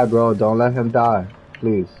him die, bro. Don't let him die.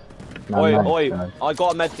 Please. Not nice, Oi, guys. I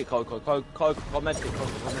got a medkit, Coco. Got medkit,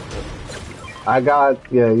 Coco. I got,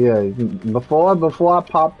 yeah. Before I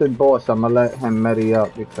pop the boss, I'm gonna let him medi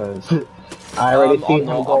up because I already seen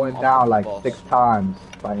him going down like 6 times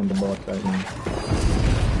fighting the boss right now.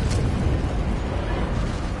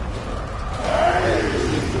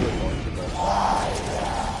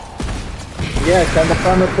 Yeah, send a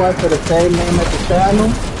friend request for the same name as the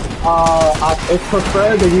channel. It's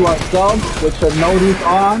preferred that you are subbed with your notice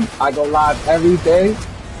on. I go live every day,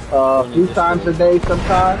 a few times a day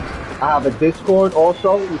sometimes. I have a Discord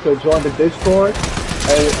also. You can join the Discord.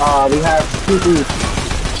 And we have people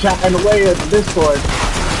chatting away at the Discord.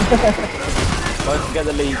 Don't forget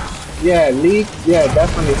the leak. Yeah, leak. Yeah,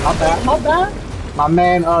 definitely. My bad. My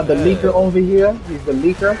man, the leaker over here. He's the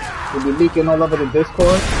leaker. He'll be leaking all over the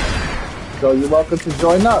Discord. So you're welcome to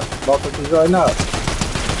join up.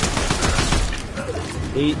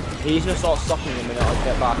 He's gonna start sucking in a minute. I'll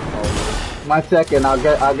get back. 1 second. I'll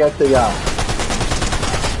get to y'all.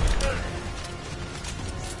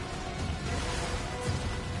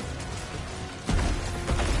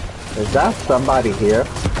 Is that somebody here?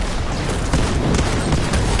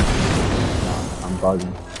 I'm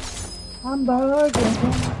bugging.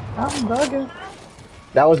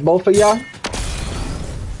 That was both of y'all?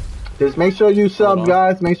 Just make sure you sub,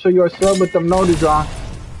 guys. Make sure you're sub with them notices on.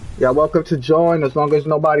 You're welcome to join as long as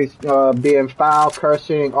nobody's being foul,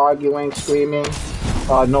 cursing, arguing, screaming.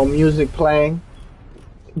 No music playing.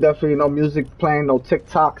 Definitely no music playing. No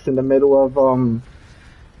TikToks in the middle of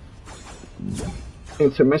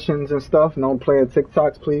intermissions and stuff. No playing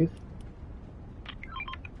TikToks, please.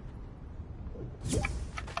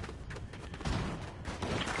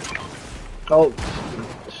 Oh,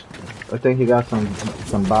 I think he got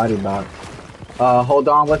some body box. Hold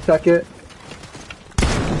on 1 second.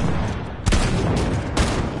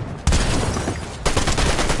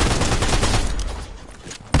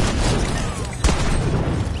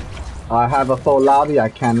 I have a full lobby. I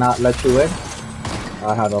cannot let you in.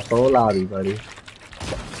 I have a full lobby, buddy.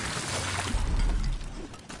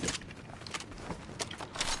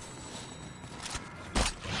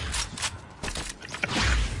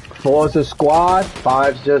 Four's a squad,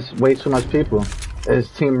 5's just way too much people. It's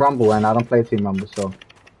Team Rumble and I don't play Team Rumble, so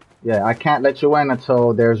yeah, I can't let you in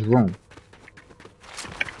until there's room.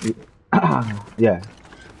 Yeah.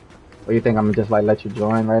 What do you think? I'm gonna just like let you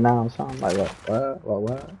join right now or something? Like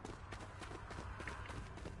what?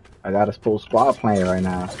 I got a full squad playing right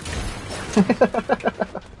now.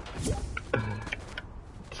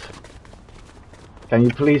 Can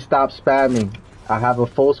you please stop spamming? I have a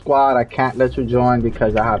full squad. I can't let you join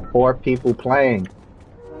because I have 4 people playing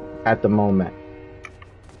at the moment.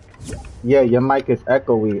 Yeah, your mic is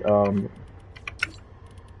echoey,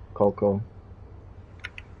 Coco.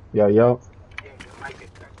 Yo.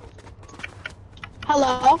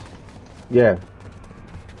 Hello? Yeah.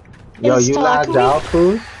 Yo, Is it you still lagged echoey? out,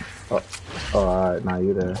 Cruz? Oh, alright, now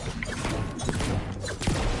you there.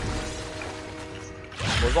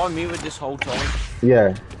 Was I muted this whole time?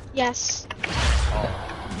 Yeah. Yes.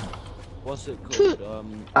 What's it called?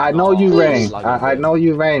 I know you Cruz. rain. I know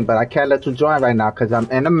you rain, but I can't let you join right now because I'm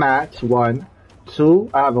in a match. 1, 2.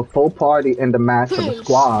 I have a full party in the match for the Cruz.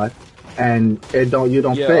 squad, and you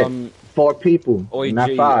don't fit. 4 people,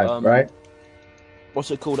 not 5, right?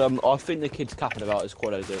 What's it called? I think the kid's capping about his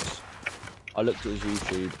quad edits. I looked at his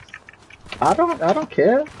YouTube. I don't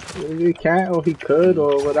care. He can or he could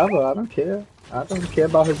or whatever. I don't care. I don't care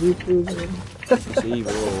about his YouTube. It's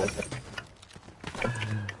evil.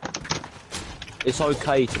 It's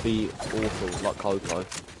okay to be awful, like Coco.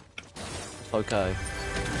 It's okay.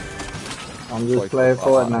 I'm just playing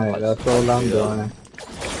Fortnite. That's all I'm doing.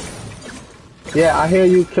 Yeah, I hear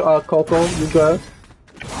you, Coco. You good?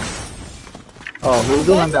 Oh, who's I'm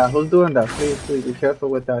doing good. that? Who's doing that? Please, please be careful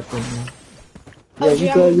with that thing, man. Yeah, Oh, you GM,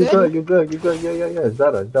 good, I'm you good. good, you good, you good. Yeah, yeah, yeah. It's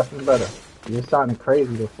better. It's definitely better. You were sounding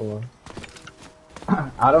crazy before.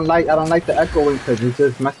 I don't like the echoing because it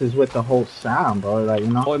just messes with the whole sound, bro. Like,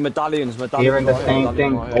 Oh, medallions, medallions hearing the right here, same medallion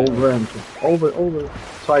thing right here. over and over,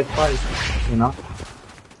 twice, you know?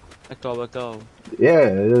 Echo, echo. Yeah,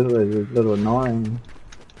 it's a little annoying.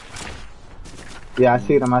 Yeah, I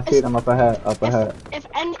see It's, them up ahead, up if ahead. if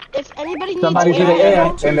anybody needs Oh Somebody's in air the yeah, yeah, air,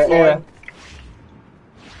 ammo, in two the flying. air.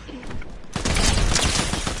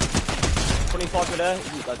 25 to there.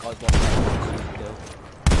 Eat that guy's one. Kill.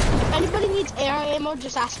 if anybody needs air ammo,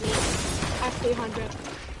 just ask me. I have 300.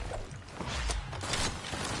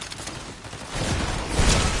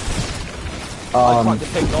 I cracked the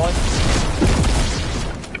pink guy.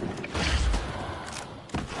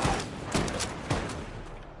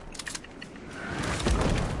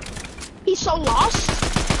 He's so lost.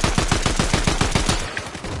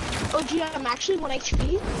 Oh, gee, I'm actually 1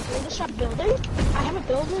 HP. I'm gonna start building. I haven't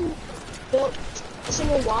built a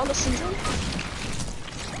single wall this season.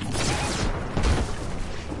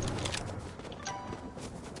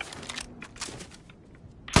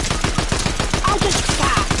 I just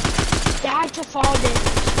died to fall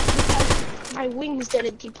in because my wings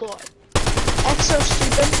didn't deploy. That's so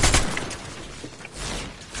stupid.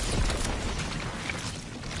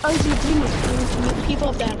 Oh, you mute people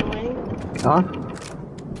if they're annoying. Huh?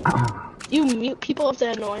 You mute people if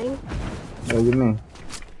they're annoying. What do you mean?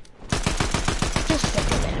 Just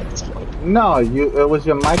fucking mad at this point. No, it was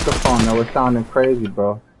your microphone that was sounding crazy,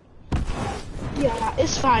 bro. Yeah,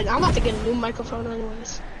 it's fine. I'm about to get a new microphone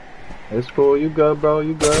anyways. It's cool. You good, bro?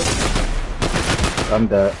 You good? I'm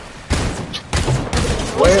dead.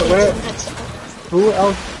 Where? Who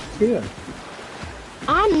else here?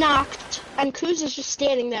 I'm knocked, and Cruz is just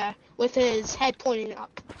standing there with his head pointing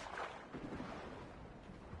up.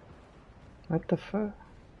 What the fuck?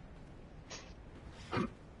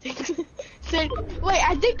 Wait,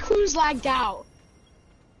 I think Cruz lagged out.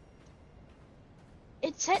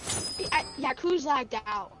 It said, yeah, Cruz lagged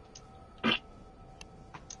out.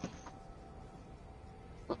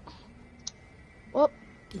 Well,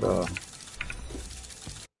 Bro.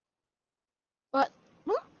 but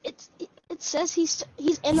well, it says he's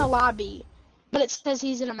in the lobby, but it says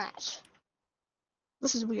he's in a match.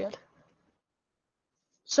 This is weird.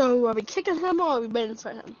 So are we kicking him or are we waiting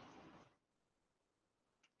for him?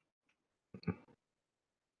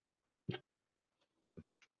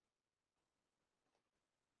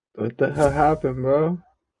 What the hell happened, bro?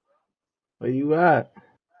 Where you at?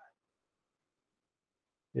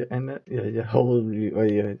 Your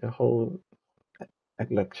whole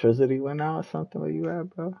electricity went out or something. Where you at,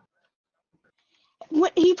 bro?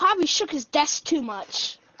 He probably shook his desk too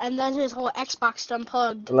much, and then his whole Xbox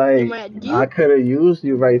unplugged and Like, went, I you? could have used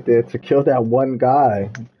you right there to kill that one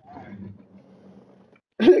guy.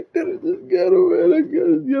 I could have just got him, man. I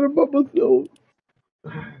could have get him by myself.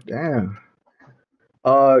 Damn.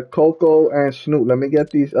 Coco and Snoop. Let me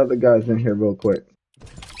get these other guys in here real quick.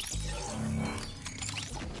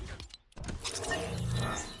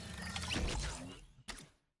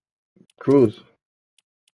 Cruz,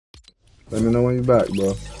 let me know when you're back,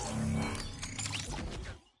 bro.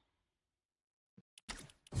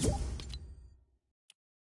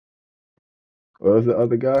 What was the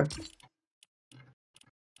other guy?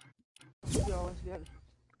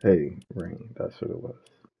 Hey, Rain. That's what it was.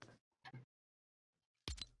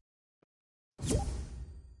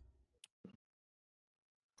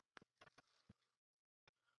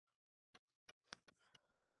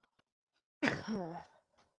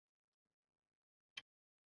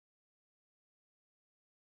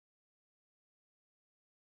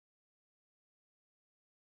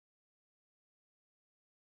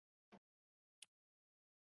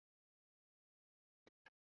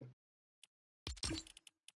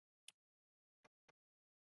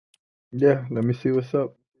 Yeah, let me see what's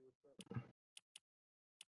up.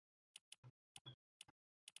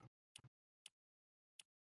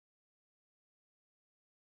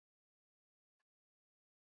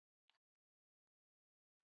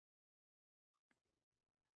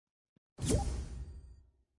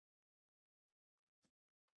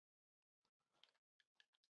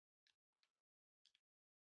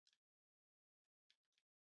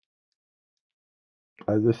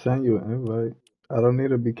 I just sent you an invite. I don't need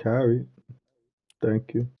to be carried.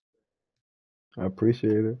 Thank you. I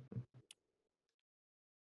appreciate it.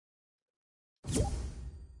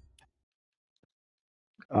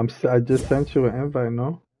 I just sent you an invite,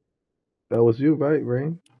 no? That was you, right,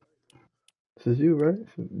 Rain? This is you, right?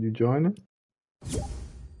 You joining? I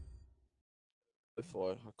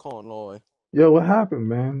can't lie. Yo, what happened,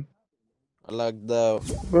 man? I lagged out.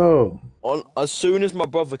 Bro, As soon as my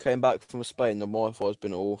brother came back from Spain, the Wi-Fi's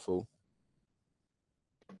been awful.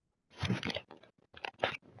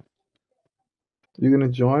 you gonna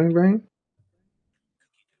join, Rain?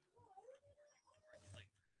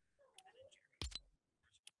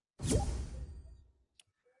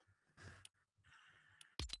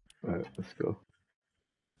 Alright, let's go.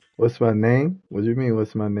 What's my name? What do you mean,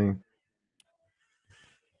 what's my name?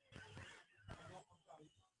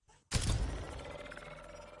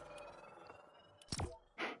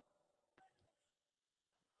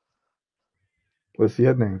 What's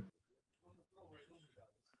your name?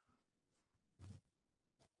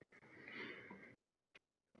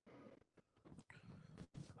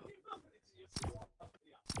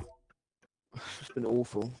 It's been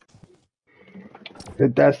awful.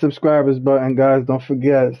 Hit that subscribers button, guys. Don't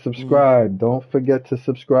forget, subscribe. Don't forget to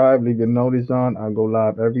subscribe. Leave your notice on. I go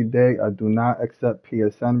live every day. I do not accept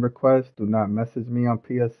PSN requests. Do not message me on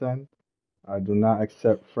PSN. I do not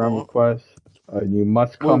accept friend Alright. requests. You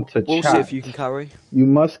must come to We'll see if you chat. can carry. You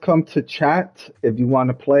must come to chat if you want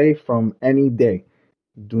to play from any day.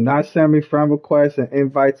 Do not send me friend requests and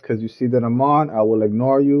invites because you see that I'm on. I will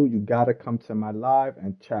ignore you. You gotta come to my live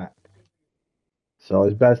and chat. So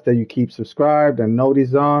it's best that you keep subscribed and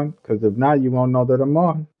notice on, because if not, you won't know that I'm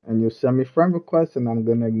on. And you'll send me friend requests and I'm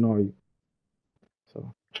gonna ignore you.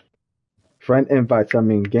 So friend invites, I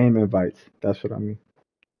mean game invites. That's what I mean.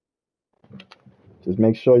 Just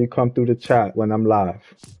make sure you come through the chat when I'm live.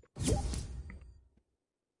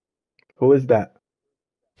 Who is that?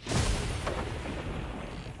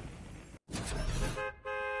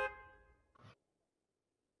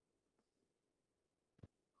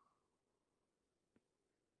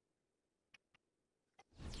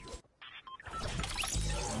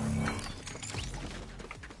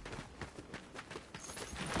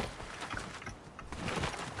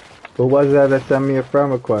 Who was that sent me a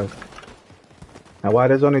friend request? And why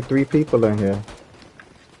there's only 3 people in here?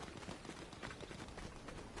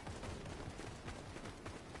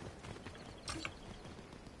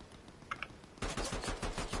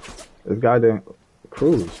 This guy didn't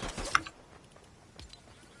cruise.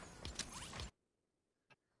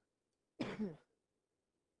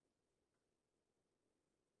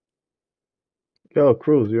 Yo,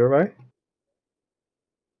 Cruz, you alright?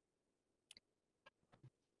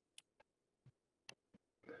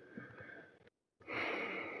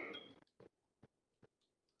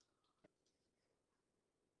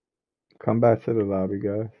 Come back to the lobby,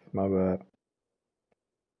 guys. My bad.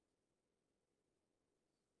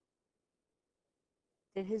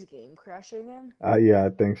 Did his game crash again? Yeah, I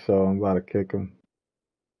think so. I'm about to kick him.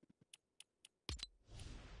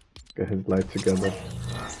 Get his life together.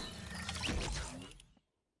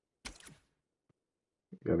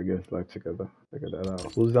 Gotta get his life together. Figure that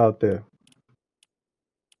out. Who's out there?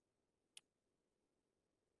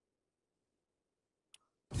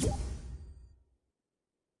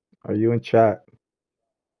 Are you in chat?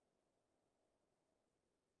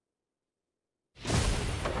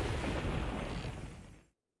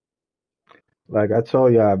 Like I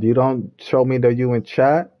told y'all, if you don't show me that you in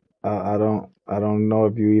chat, I don't know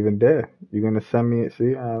if you even there. You gonna send me?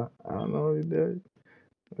 See, I don't know if you there.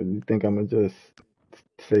 Or you think I'm gonna just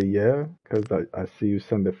say yeah? Cause I see you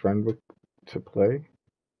send a friend to play.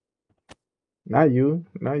 Not you,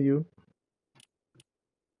 not you.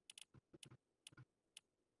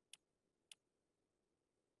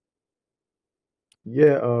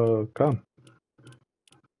 Yeah, come.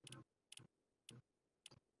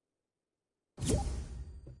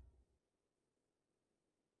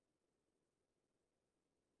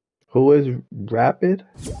 Who is Rapid?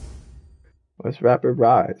 What's Rapid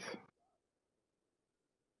Rise?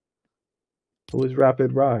 Who is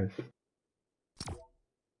Rapid Rise?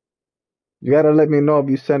 You gotta let me know if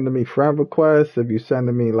you sending me friend requests, if you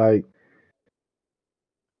sending me like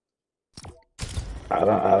I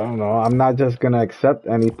don't know. I'm not just gonna accept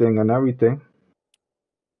anything and everything.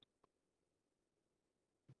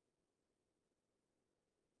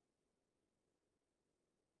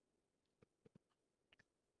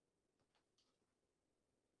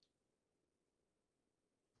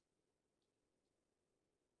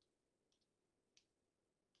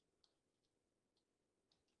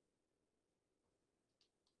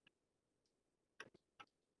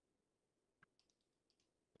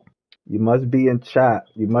 You must be in chat.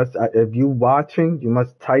 You must if you watching, you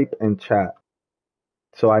must type in chat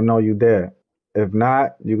so I know you there. If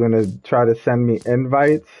not, you're gonna try to send me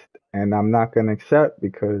invites and I'm not gonna accept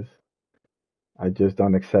because I just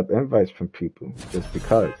don't accept invites from people just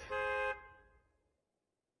because.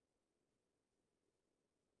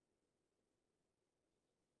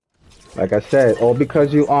 Like I said, all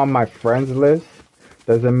because you on my friends list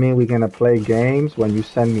doesn't mean we're gonna play games when you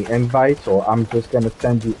send me invites, or I'm just gonna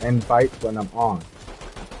send you invites when I'm on.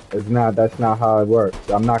 It's not. That's not how it works.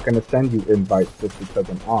 I'm not gonna send you invites just because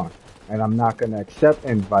I'm on, and I'm not gonna accept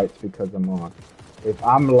invites because I'm on. If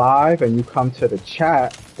I'm live and you come to the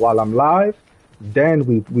chat while I'm live, then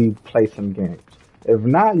we play some games. If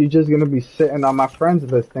not, you're just gonna be sitting on my friends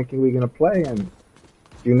list thinking we're gonna play, and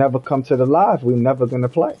if you never come to the live, we're never gonna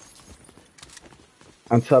play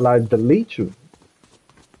until I delete you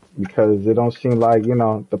because it don't seem like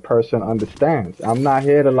the person understands. I'm not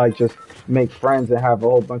here to like just make friends and have a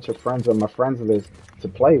whole bunch of friends on my friends list to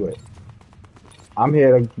play with. I'm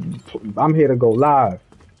here to go live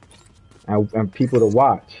and people to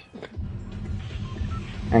watch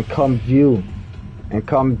and come view and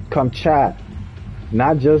come chat,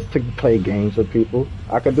 not just to play games with people.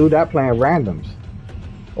 I could do that playing randoms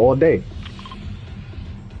all day.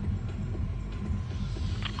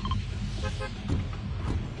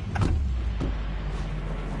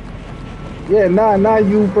 Yeah, nah,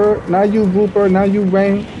 you Bert, nah, you Vooper, nah, you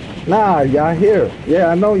Rain. Nah, y'all here. Yeah,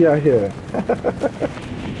 I know y'all here.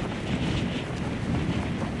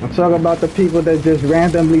 I'm talking about the people that just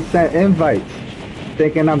randomly sent invites,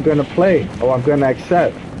 thinking I'm gonna play or I'm gonna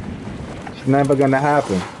accept. It's never gonna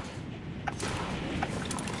happen.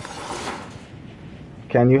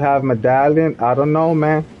 Can you have medallion? I don't know,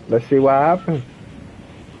 man. Let's see what happens.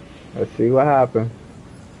 Let's see what happens.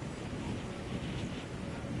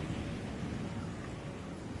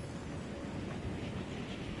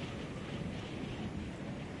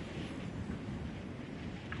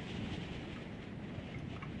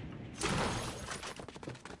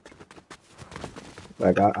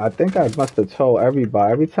 Like, I think I must have told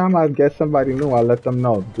everybody. Every time I get somebody new, I let them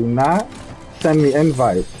know. Do not send me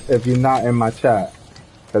invites if you're not in my chat,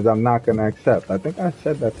 because I'm not going to accept. I think I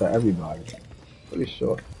said that to everybody. Pretty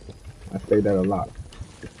sure. I say that a lot.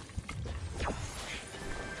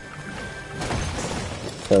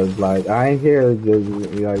 Because, like, I ain't here just,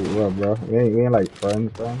 like, what, bro? We ain't like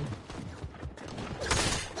friends, bro.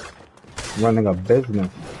 Running a business.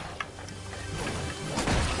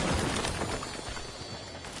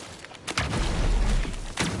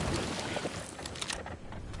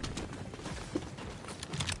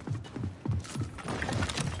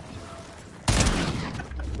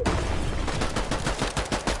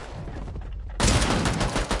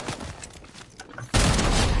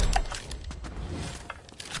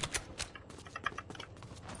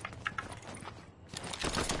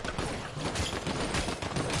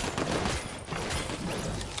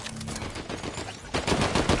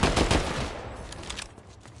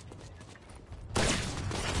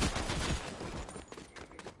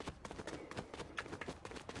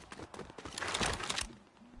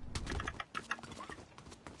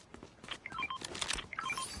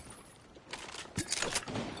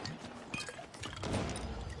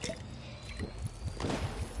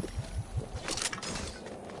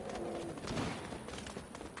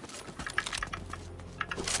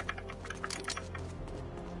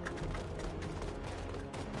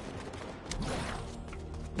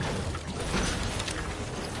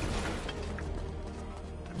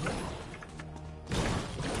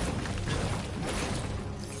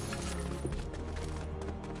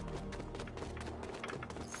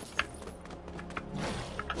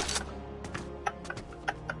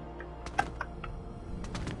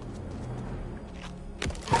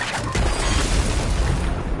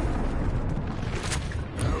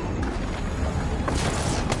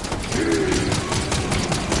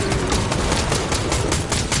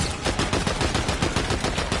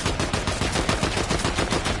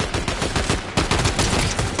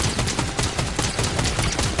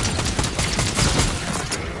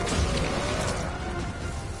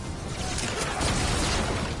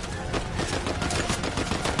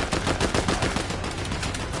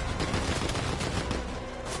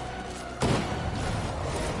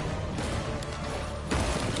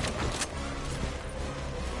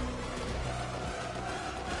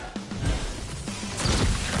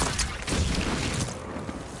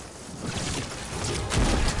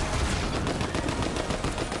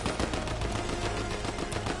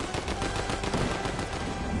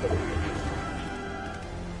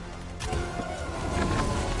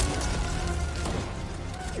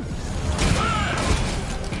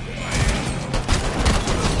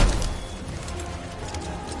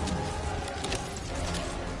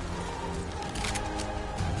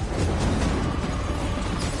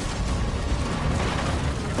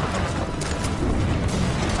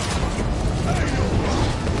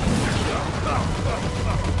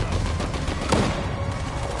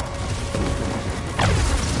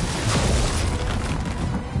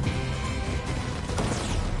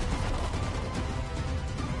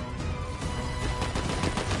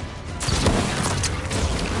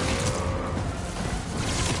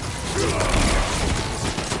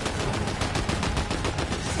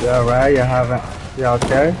 Yeah, right. You haven't. Yeah,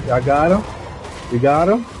 okay. Y'all got him. You got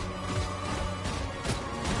him.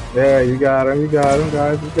 Yeah, you got him. You got him,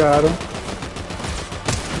 guys. You got him.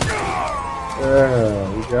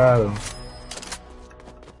 Yeah, you got him.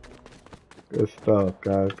 Good stuff,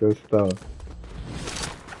 guys. Good stuff.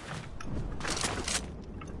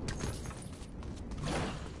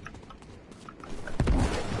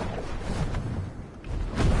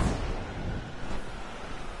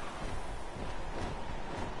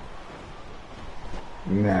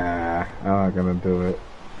 Nah, I'm not gonna do it.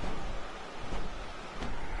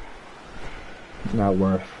 Not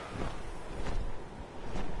worth.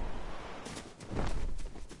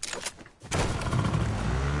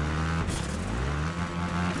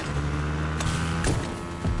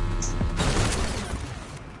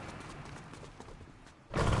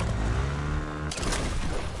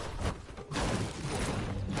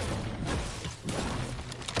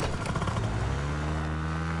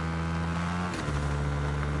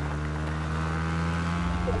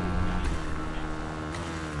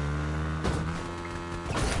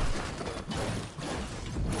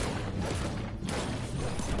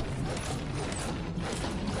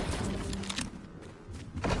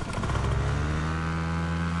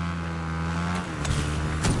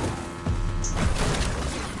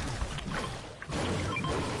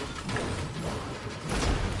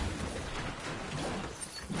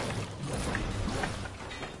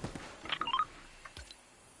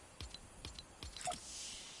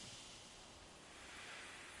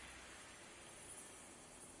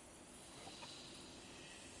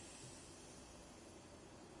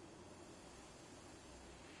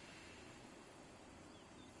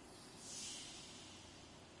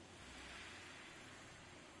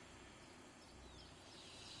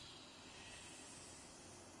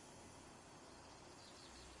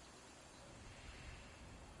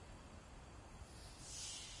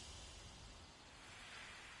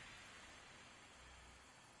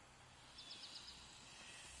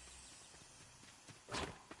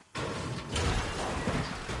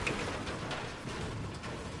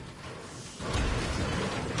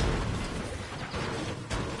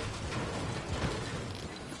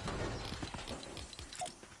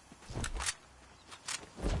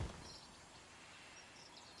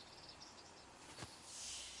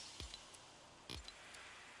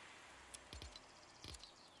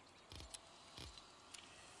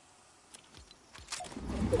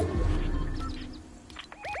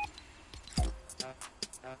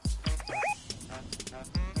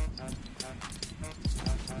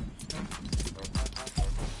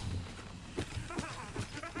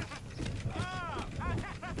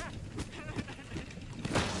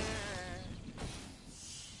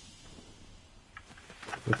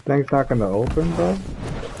 This thing's not gonna open, bro.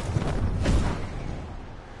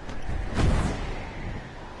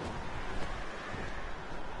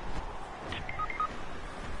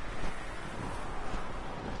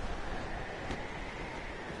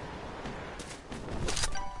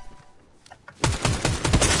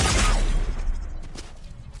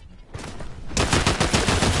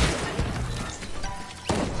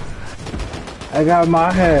 I got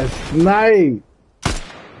my head sniped.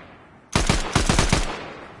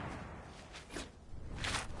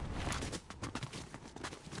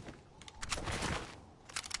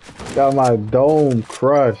 Got my dome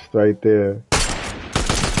crushed right there.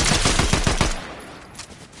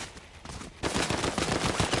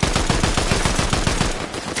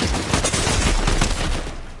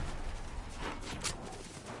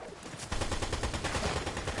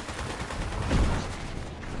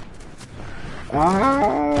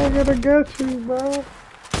 Ah, I gotta get you, bro.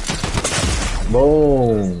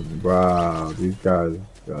 Boom, bro. These guys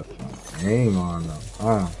got some aim on them,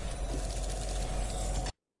 huh?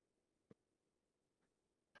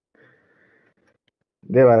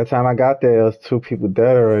 Yeah, by the time I got there, it was two people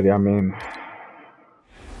dead already. I mean,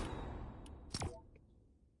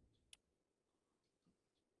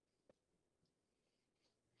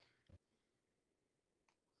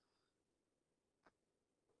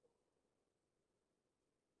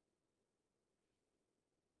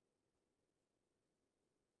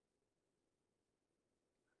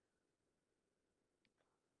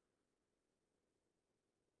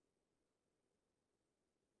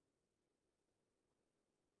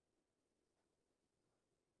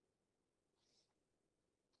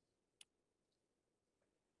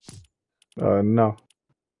 no.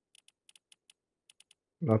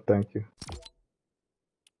 No, thank you.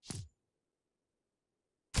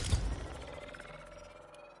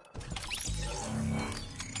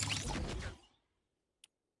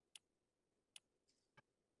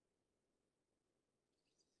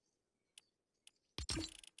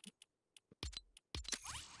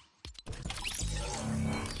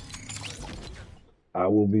 I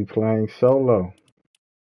will be playing solo.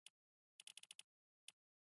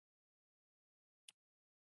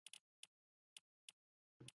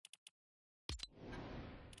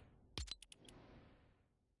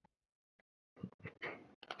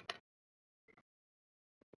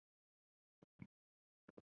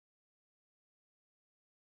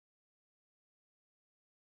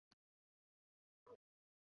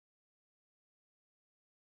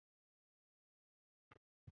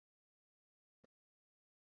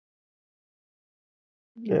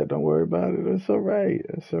 Yeah, don't worry about it. It's all right.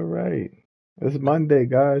 It's all right. It's Monday,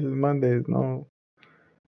 guys. It's Monday. No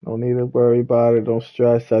need to worry about it. Don't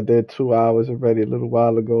stress. I did 2 hours already a little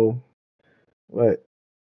while ago. What?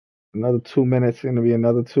 Another 2 minutes, gonna be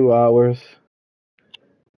another 2 hours.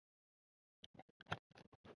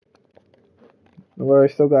 Don't worry,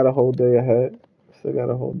 still got a whole day ahead. Still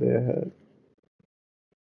got a whole day ahead.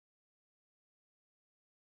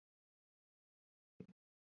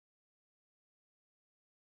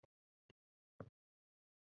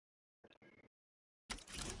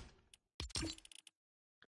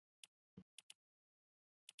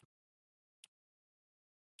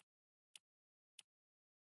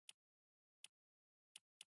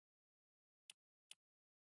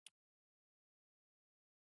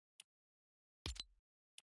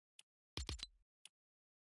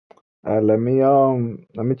 Let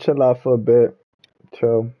me chill out for a bit.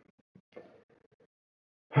 Chill.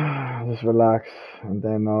 Just relax. And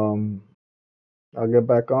then I'll get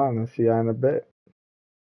back on and see you in a bit.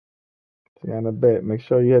 See you in a bit. Make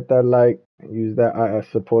sure you hit that like and use that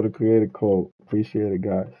supporter creator code. Appreciate it,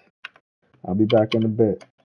 guys. I'll be back in a bit.